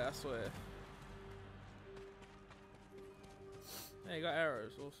gonna die, I swear. Hey, you got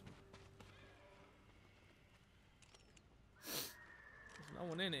arrows, awesome. There's no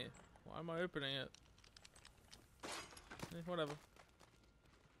one in here. Why am I opening it? Whatever.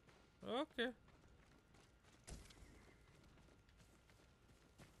 Okay.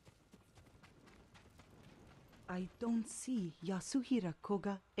 I don't see Yasuhira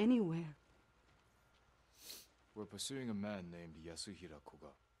Koga anywhere. We're pursuing a man named Yasuhira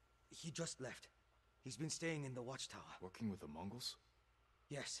Koga. He just left. He's been staying in the watchtower. Working with the Mongols?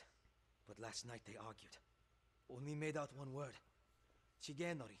 Yes, but last night they argued. Only made out one word.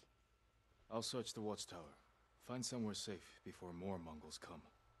 Shigenori. I'll search the watchtower. Find somewhere safe before more Mongols come.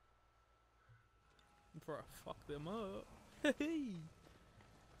 before I fuck them up. Hey.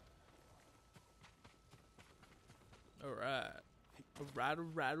 Alright. Alright.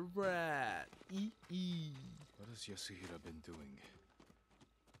 What has Yasuhira been doing?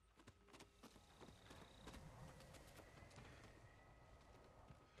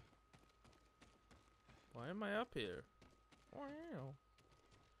 Why am I up here? Wow.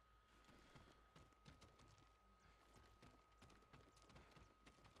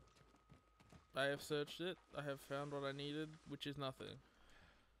 I have searched it. I have found what I needed, which is nothing.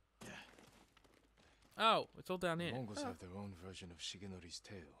 Oh, it's all down here. The Mongols have their own version of Shigenori's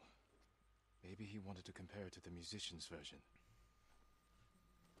tale. Maybe he wanted to compare it to the musician's version.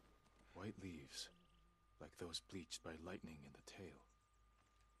 White leaves, like those bleached by lightning in the tale.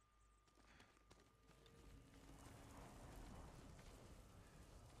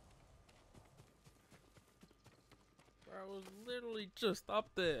 I was literally just up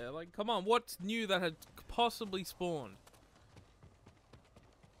there. Like, come on, what's new that had possibly spawned?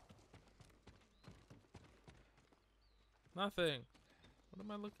 Nothing. What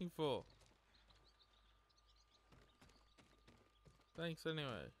am I looking for? Thanks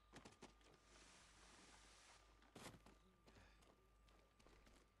anyway.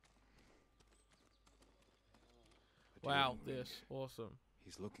 Wow, this awesome.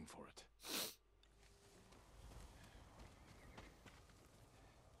 He's looking for it.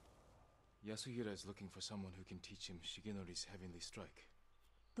 Yasuhira is looking for someone who can teach him Shigenori's heavenly strike.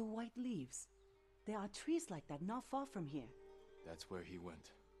 The white leaves. There are trees like that not far from here. That's where he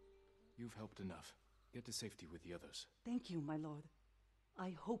went. You've helped enough. Get to safety with the others. Thank you, my lord.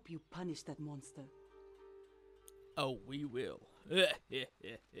 I hope you punish that monster. Oh, we will. Need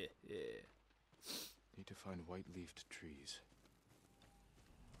to find white-leafed trees.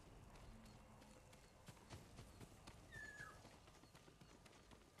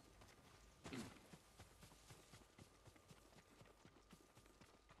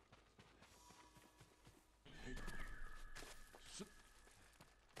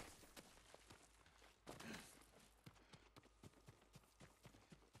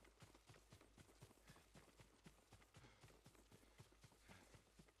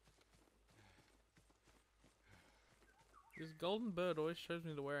 This golden bird always shows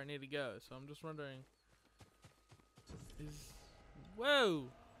me the where I need to go, so I'm just wondering. Whoa!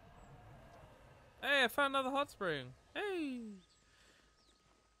 Hey, I found another hot spring. Hey!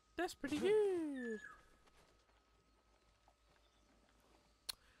 That's pretty good.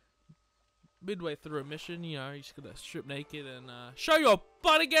 Midway through a mission, you know, you just gotta strip naked and show your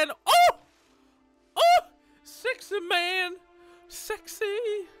butt again. Oh! Oh! Sexy man! Sexy!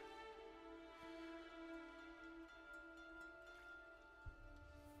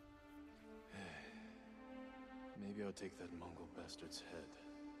 Maybe I'll take that Mongol bastard's head.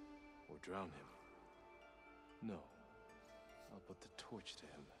 Or drown him. No. I'll put the torch to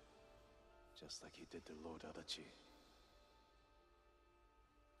him. Just like he did to Lord Adachi.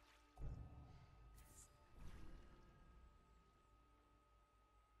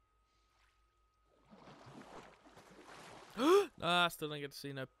 Ah, still don't get to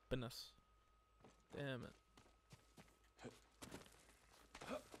see no penis. Damn it.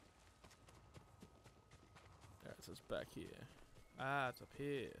 Alright, so it's back here. Ah, it's up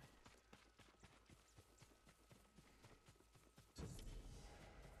here.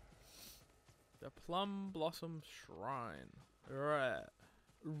 The Plum Blossom Shrine. Right.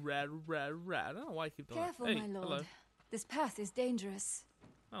 Right. I don't know why I keep doing Careful, that. Hey, my lord. hello. This path is dangerous.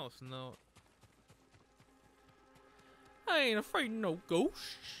 No, it's not. I ain't afraid of no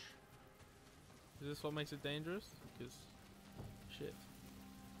ghosts. Is this what makes it dangerous? Because, shit.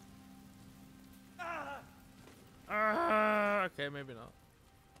 Okay, maybe not.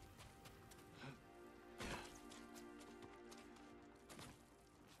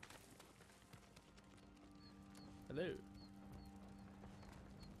 Hello.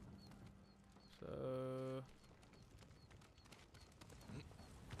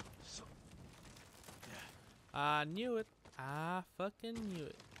 So... I knew it. I fucking knew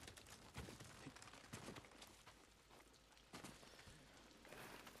it.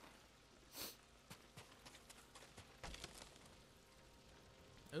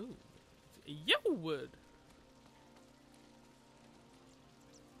 Ooh. Yo wood.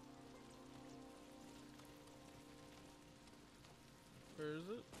 Where is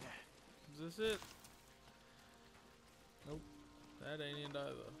it? Is this it? Nope. That ain't it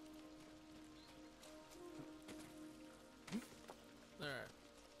either. Alright.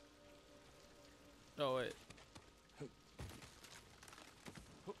 Oh, wait.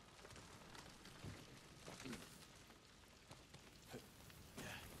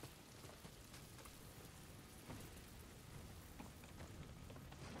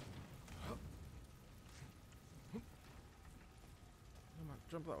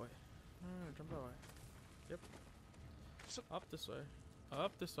 jump that way. No, jump that way. Yep. Up this way.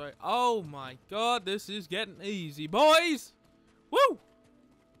 Up this way. Oh my god, this is getting easy, boys! Woo!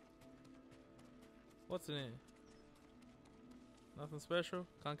 What's in here? Nothing special.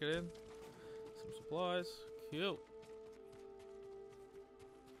 Can't get in. Some supplies. Cool.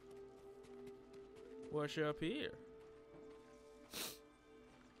 What's up here?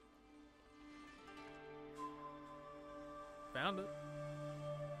 Found it.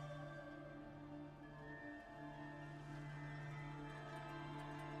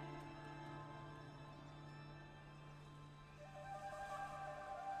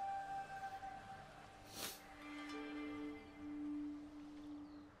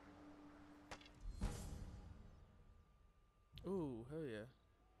 Ooh, hell yeah.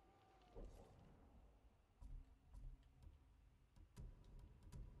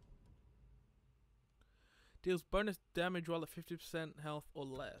 Deals bonus damage while at 50% health or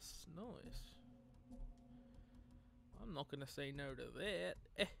less. Nice. I'm not gonna say no to that.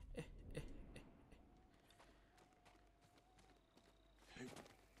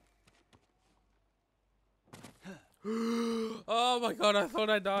 Oh my god, I thought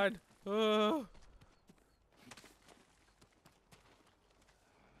I died.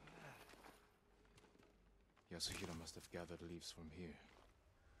 Yasuhiro must have gathered leaves from here.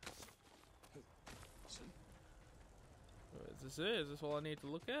 Is this it? Is this all I need to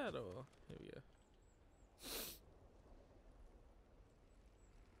look at, or here we go?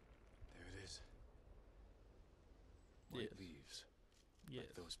 There it is. Yes. White leaves. Yes.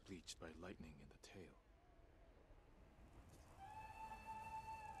 Like those bleached by lightning in the tail.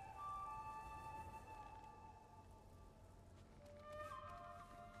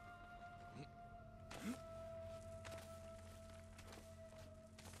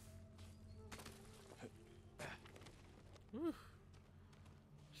 Oof.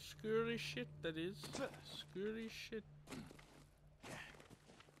 Scary shit, that is. Scary shit.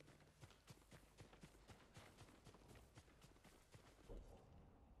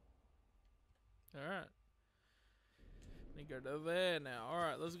 Alright. Let me go to there now.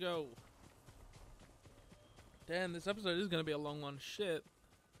 Alright, let's go. Damn, this episode is going to be a long one. Shit.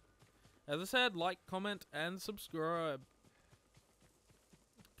 As I said, like, comment, and subscribe.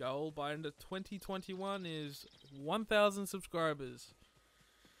 Goal by end of 2021 is 1,000 subscribers.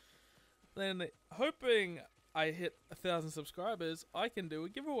 Then, hoping I hit 1,000 subscribers, I can do a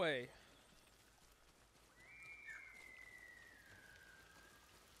giveaway.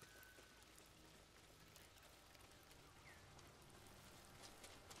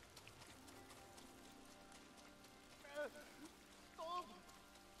 Stop!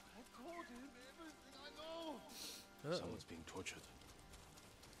 I told him everything I know. Someone's being tortured.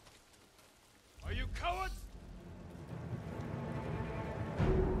 Are you cowards?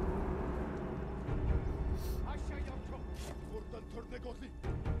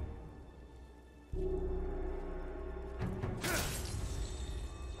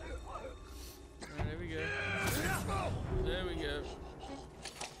 There we go. There we go.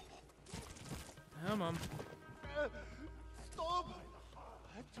 Come on. Stop!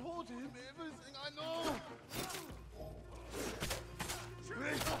 I told him everything I know.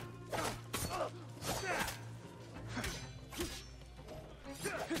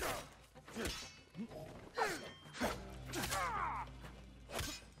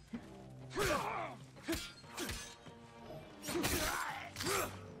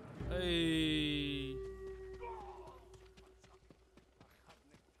 Hey.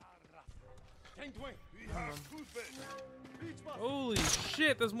 Holy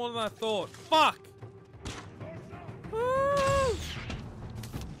shit, there's more than I thought. Fuck! Woo!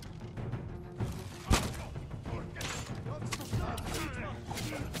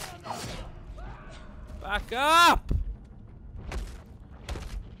 Back up!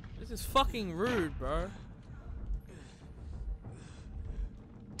 This is fucking rude, bro.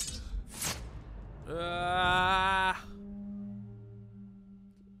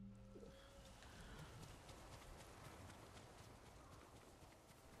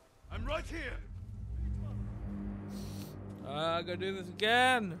 I'm right here. I gotta do this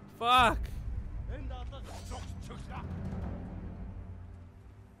again. Fuck.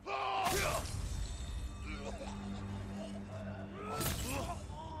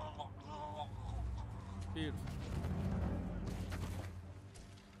 Beautiful.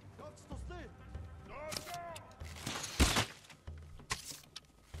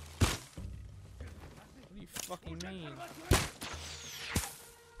 What do you fucking mean?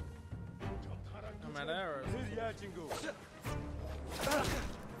 I'm at arrows.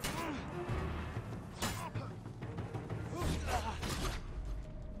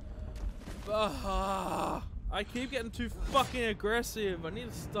 I keep getting too fucking aggressive. I need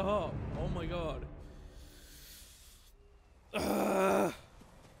to stop. Oh my god.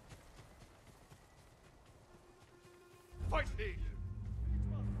 Fight me!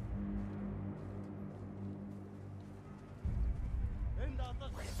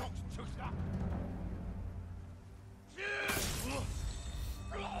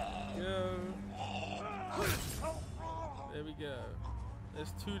 Go. There we go.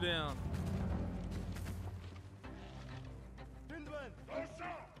 There's 2 down.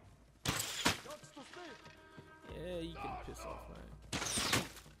 Yeah, you can piss off, mate.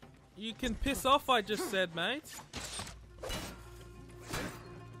 You can piss off, I just said, mate.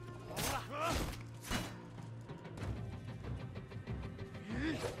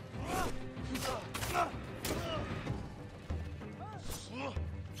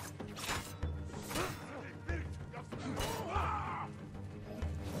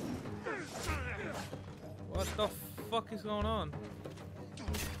 What the fuck is going on?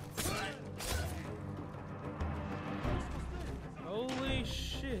 Holy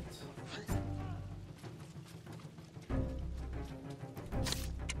shit.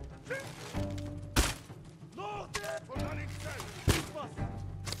 Oh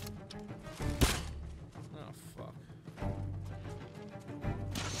fuck.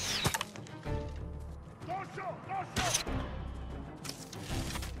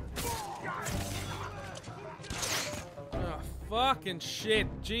 Oh fucking shit,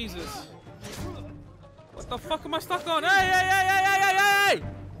 Jesus. What the fuck am I stuck on? Hey, hey, hey, hey, hey, hey, hey, hey!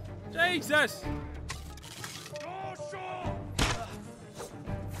 Jesus!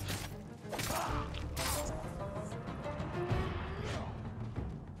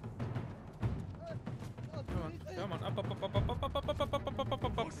 Come on, up, up, up, up, up, up, up, up, up, up, up, up,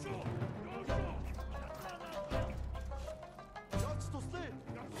 up, up.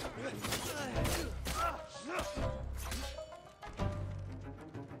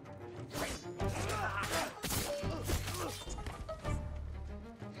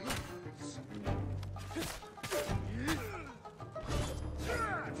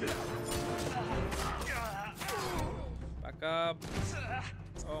 Back up.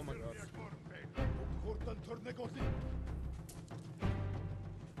 Oh my god.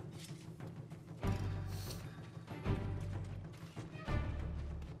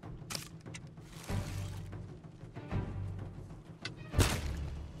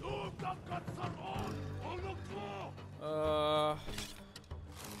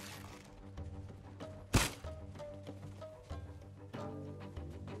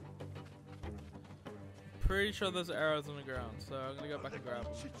 Pretty sure there's arrows on the ground, so I'm gonna go back and grab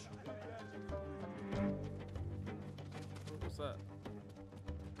them. What's that?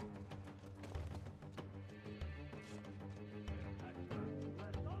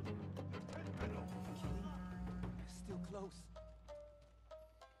 Still close.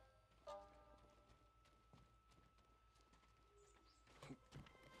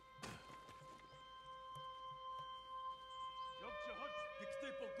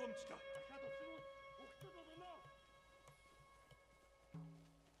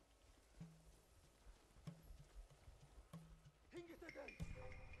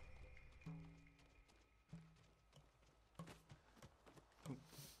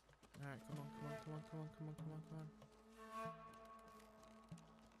 Alright, come on, come on, come on, come on, come on, come on, come on.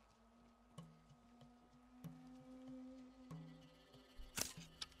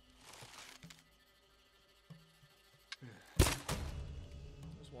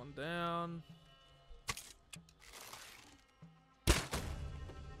 There's one down.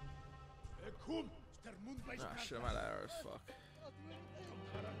 Ah, shit, I'm out of arrows, fuck.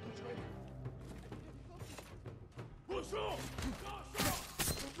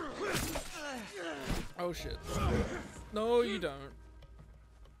 Oh shit. No, you don't.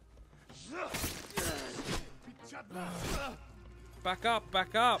 Back up,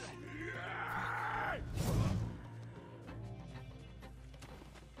 back up.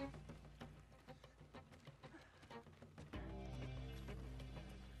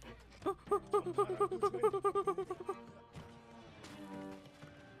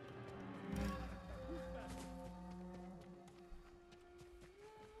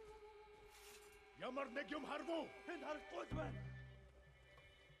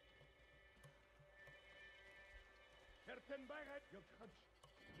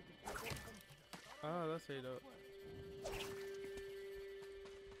 Oh, that's how you do it.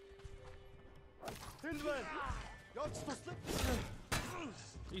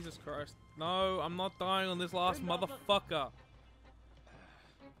 Jesus Christ. No, I'm not dying on this last motherfucker. I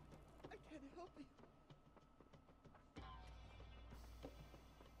can't help you.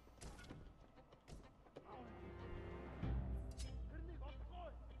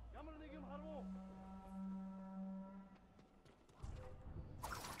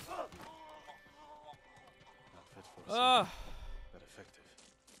 Ah. But effective.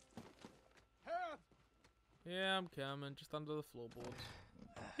 Yeah, I'm coming. Just under the floorboards.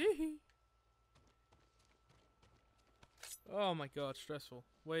 Hee. Oh my god, stressful.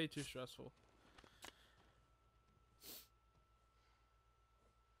 Way too stressful.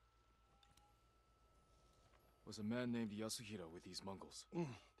 Was a man named Yasuhira with these Mongols.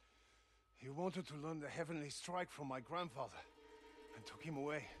 He wanted to learn the heavenly strike from my grandfather, and took him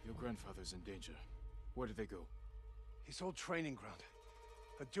away. Your grandfather's in danger. Where did they go? His old training ground.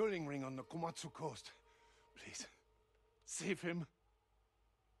 A dueling ring on the Komatsu coast. Please, save him.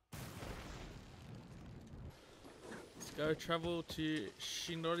 Let's go travel to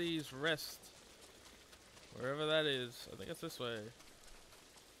Shinori's Rest. Wherever that is. I think it's this way. Let's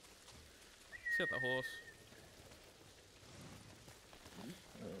get the horse.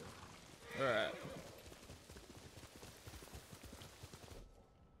 Alright.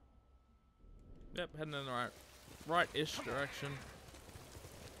 Yep, heading in the right-ish direction.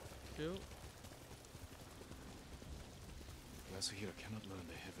 Cool. Yasuhira cannot learn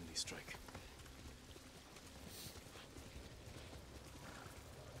the heavenly strike.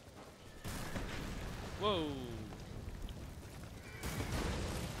 Whoa.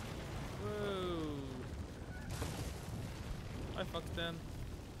 Whoa. I fucked then.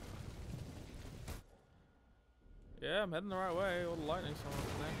 Yeah, I'm heading the right way. All the lightning's coming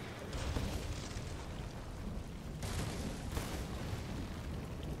up there.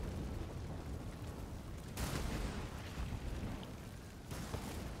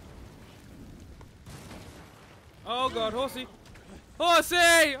 Oh god, horsey!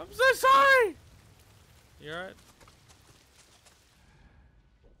 Horsey! I'm so sorry! You alright?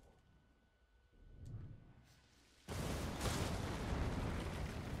 I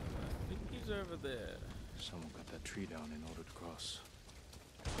think he's over there. Someone cut that tree down in order to cross.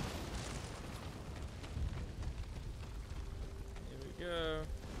 Here we go.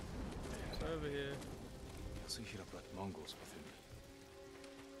 It's over here. Yasuhira brought Mongols with him.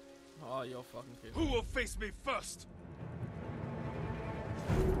 Oh, you're fucking kidding. Who will face me first?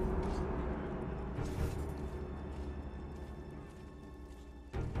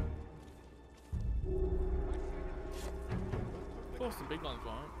 Of course the big ones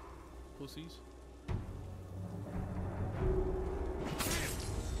won't. Pussies.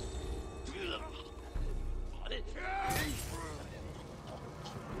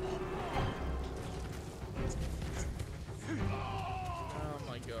 Oh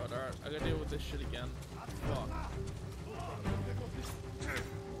my god, alright, I gotta deal with this shit again. Fuck.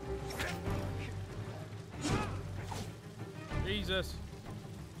 Jesus.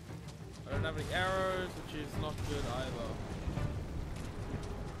 I don't have any arrows, which is not good either.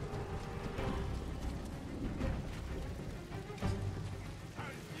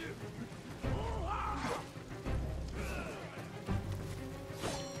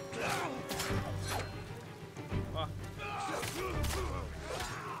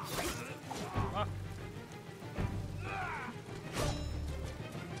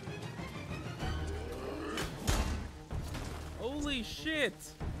 Holy shit!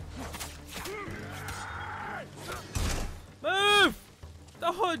 Move!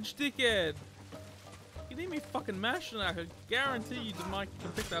 Dodge, dickhead! You need me fucking mashing that. I can guarantee you the mic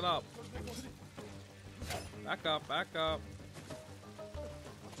can pick that up. Back up, back up.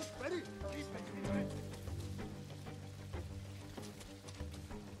 Ready?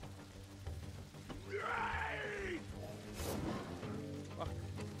 Fuck.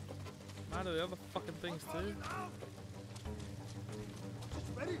 I'm out of the other fucking things too.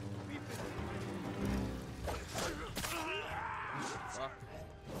 Ready? Fuck.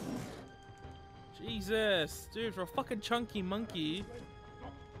 Jesus, dude, for a fucking chunky monkey.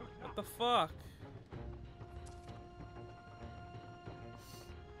 What the fuck?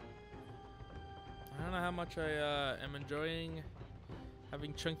 I don't know how much I am enjoying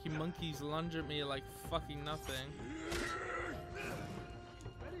having chunky monkeys lunge at me like fucking nothing.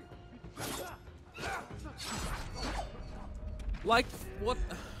 Like, what?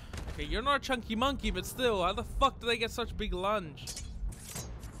 Okay, you're not a chunky monkey, but still, how the fuck do they get such big lunge?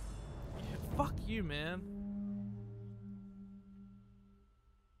 Yeah, fuck you, man.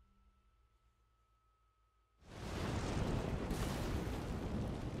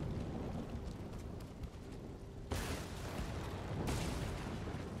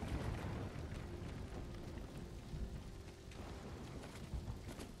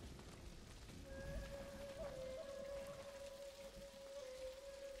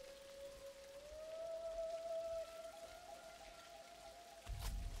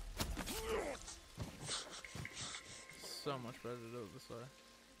 So much better to do it this way.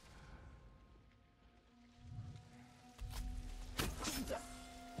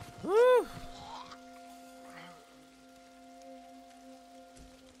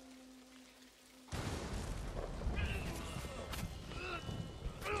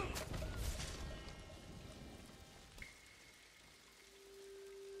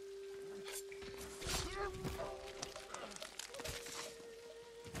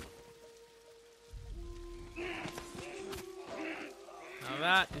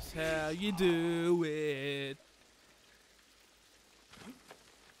 That is how you do it.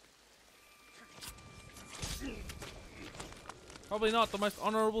 Probably not the most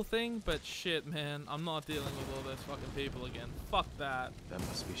honorable thing, but shit, man. I'm not dealing with all those fucking people again. Fuck that. That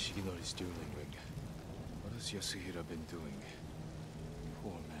must be Shigenori's dueling ring. What has Yasuhiro been doing?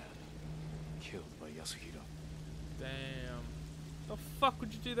 Poor man. Killed by Yasuhiro. Damn. The fuck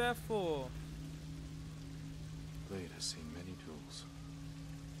would you do that for? Blade has seen many duels.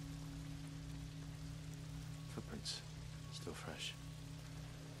 Footprints. Still fresh.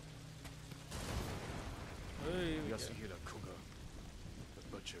 Hey, Yasuhiro Koga. The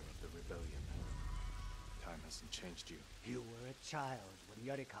butcher of the rebellion. Time hasn't changed you. You were a child when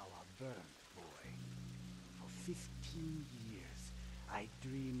Yorikawa burned, boy. For 15 years, I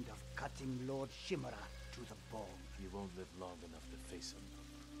dreamed of cutting Lord Shimura to the bone. You won't live long enough to face him.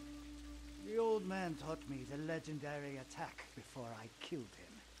 The old man taught me the legendary attack before I killed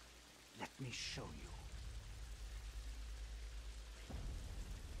him. Let me show you.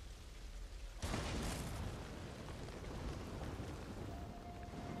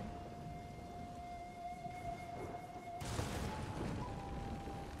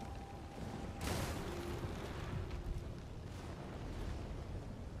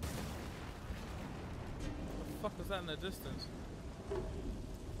 What the fuck was that in the distance?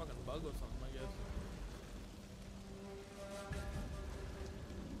 Fucking bug or something, I guess.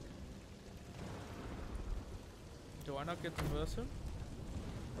 Do I not get to verse him?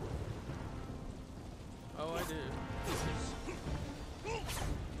 Oh, I do.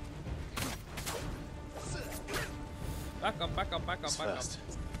 Back up, back up, back up, back up.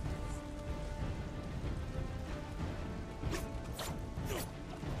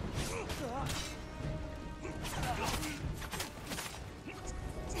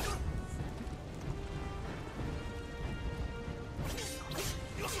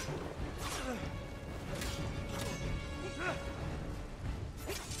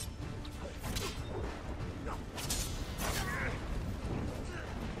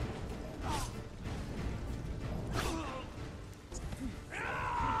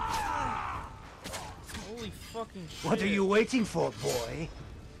 Fucking shit. What are you waiting for, boy?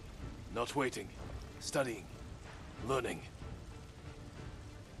 Not waiting. Studying. Learning.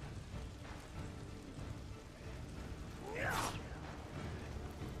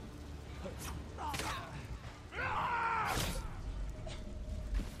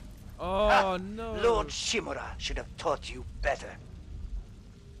 Oh no. Lord Shimura should have taught you better.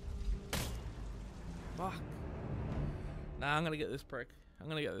 Fuck. Nah, I'm gonna get this prick. I'm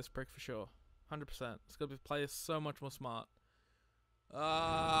gonna get this prick for sure. 100%. It's gonna play so much more smart.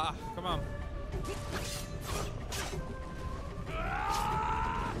 Come on.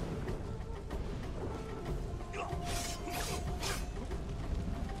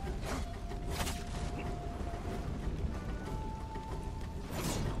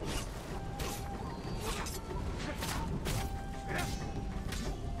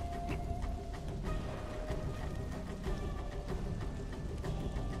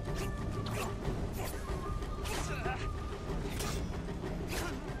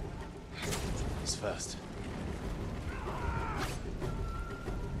 First.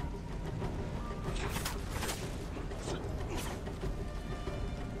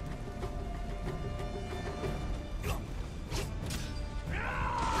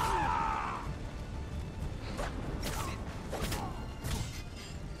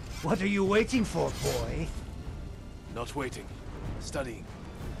 What are you waiting for, boy? Not waiting. Studying.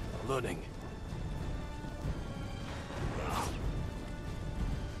 Learning.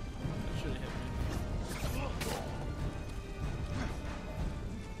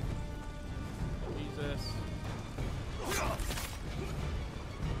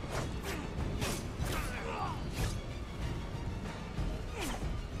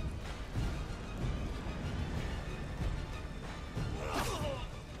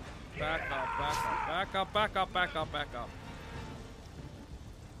 Back up, back up, back up.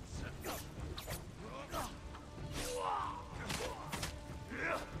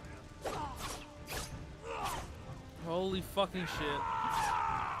 Holy fucking shit.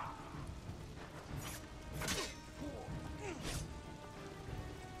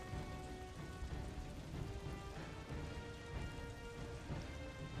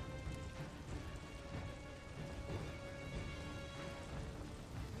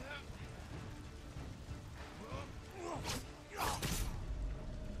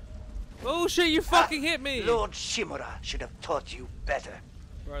 Oh shit, you fucking hit me! Lord Shimura should have taught you better.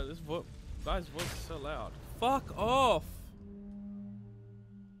 Bro, this guy's voice is so loud. Fuck off!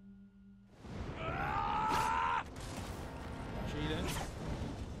 Cheating.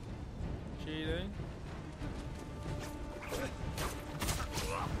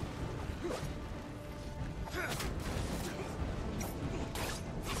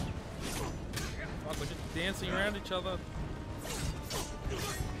 dancing around each other.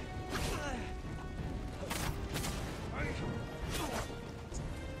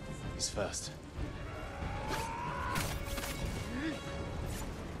 He's fast.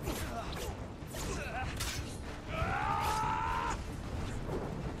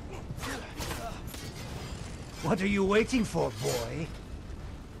 What are you waiting for, boy?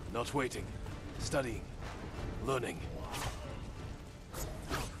 Not waiting. Studying. Learning.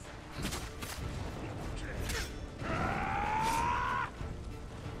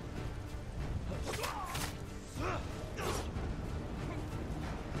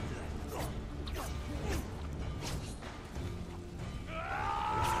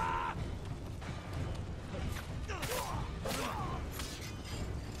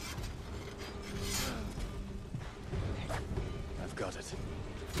 I've got it.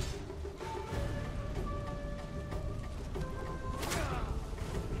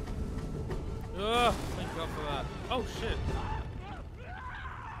 Ugh, thank God for that. Oh shit.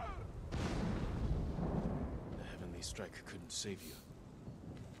 The heavenly strike couldn't save you.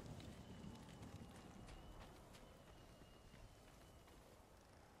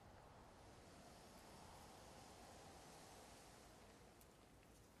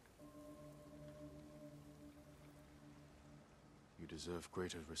 You deserve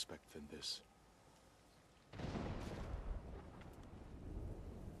greater respect than this.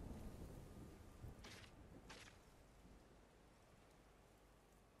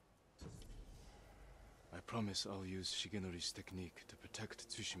 I promise I'll use Shigenori's technique to protect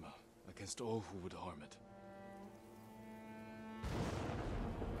Tsushima against all who would harm it.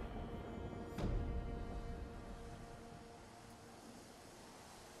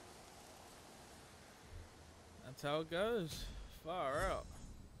 That's how it goes. Far out.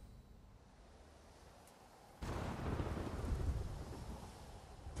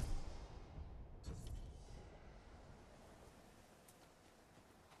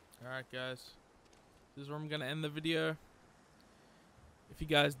 Alright guys, this is where I'm going to end the video. If you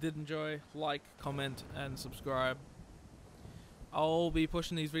guys did enjoy, like, comment, and subscribe. I'll be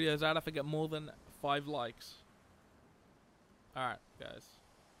pushing these videos out if I get more than 5 likes. Alright guys.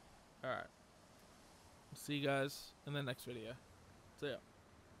 Alright. See you guys in the next video. See ya.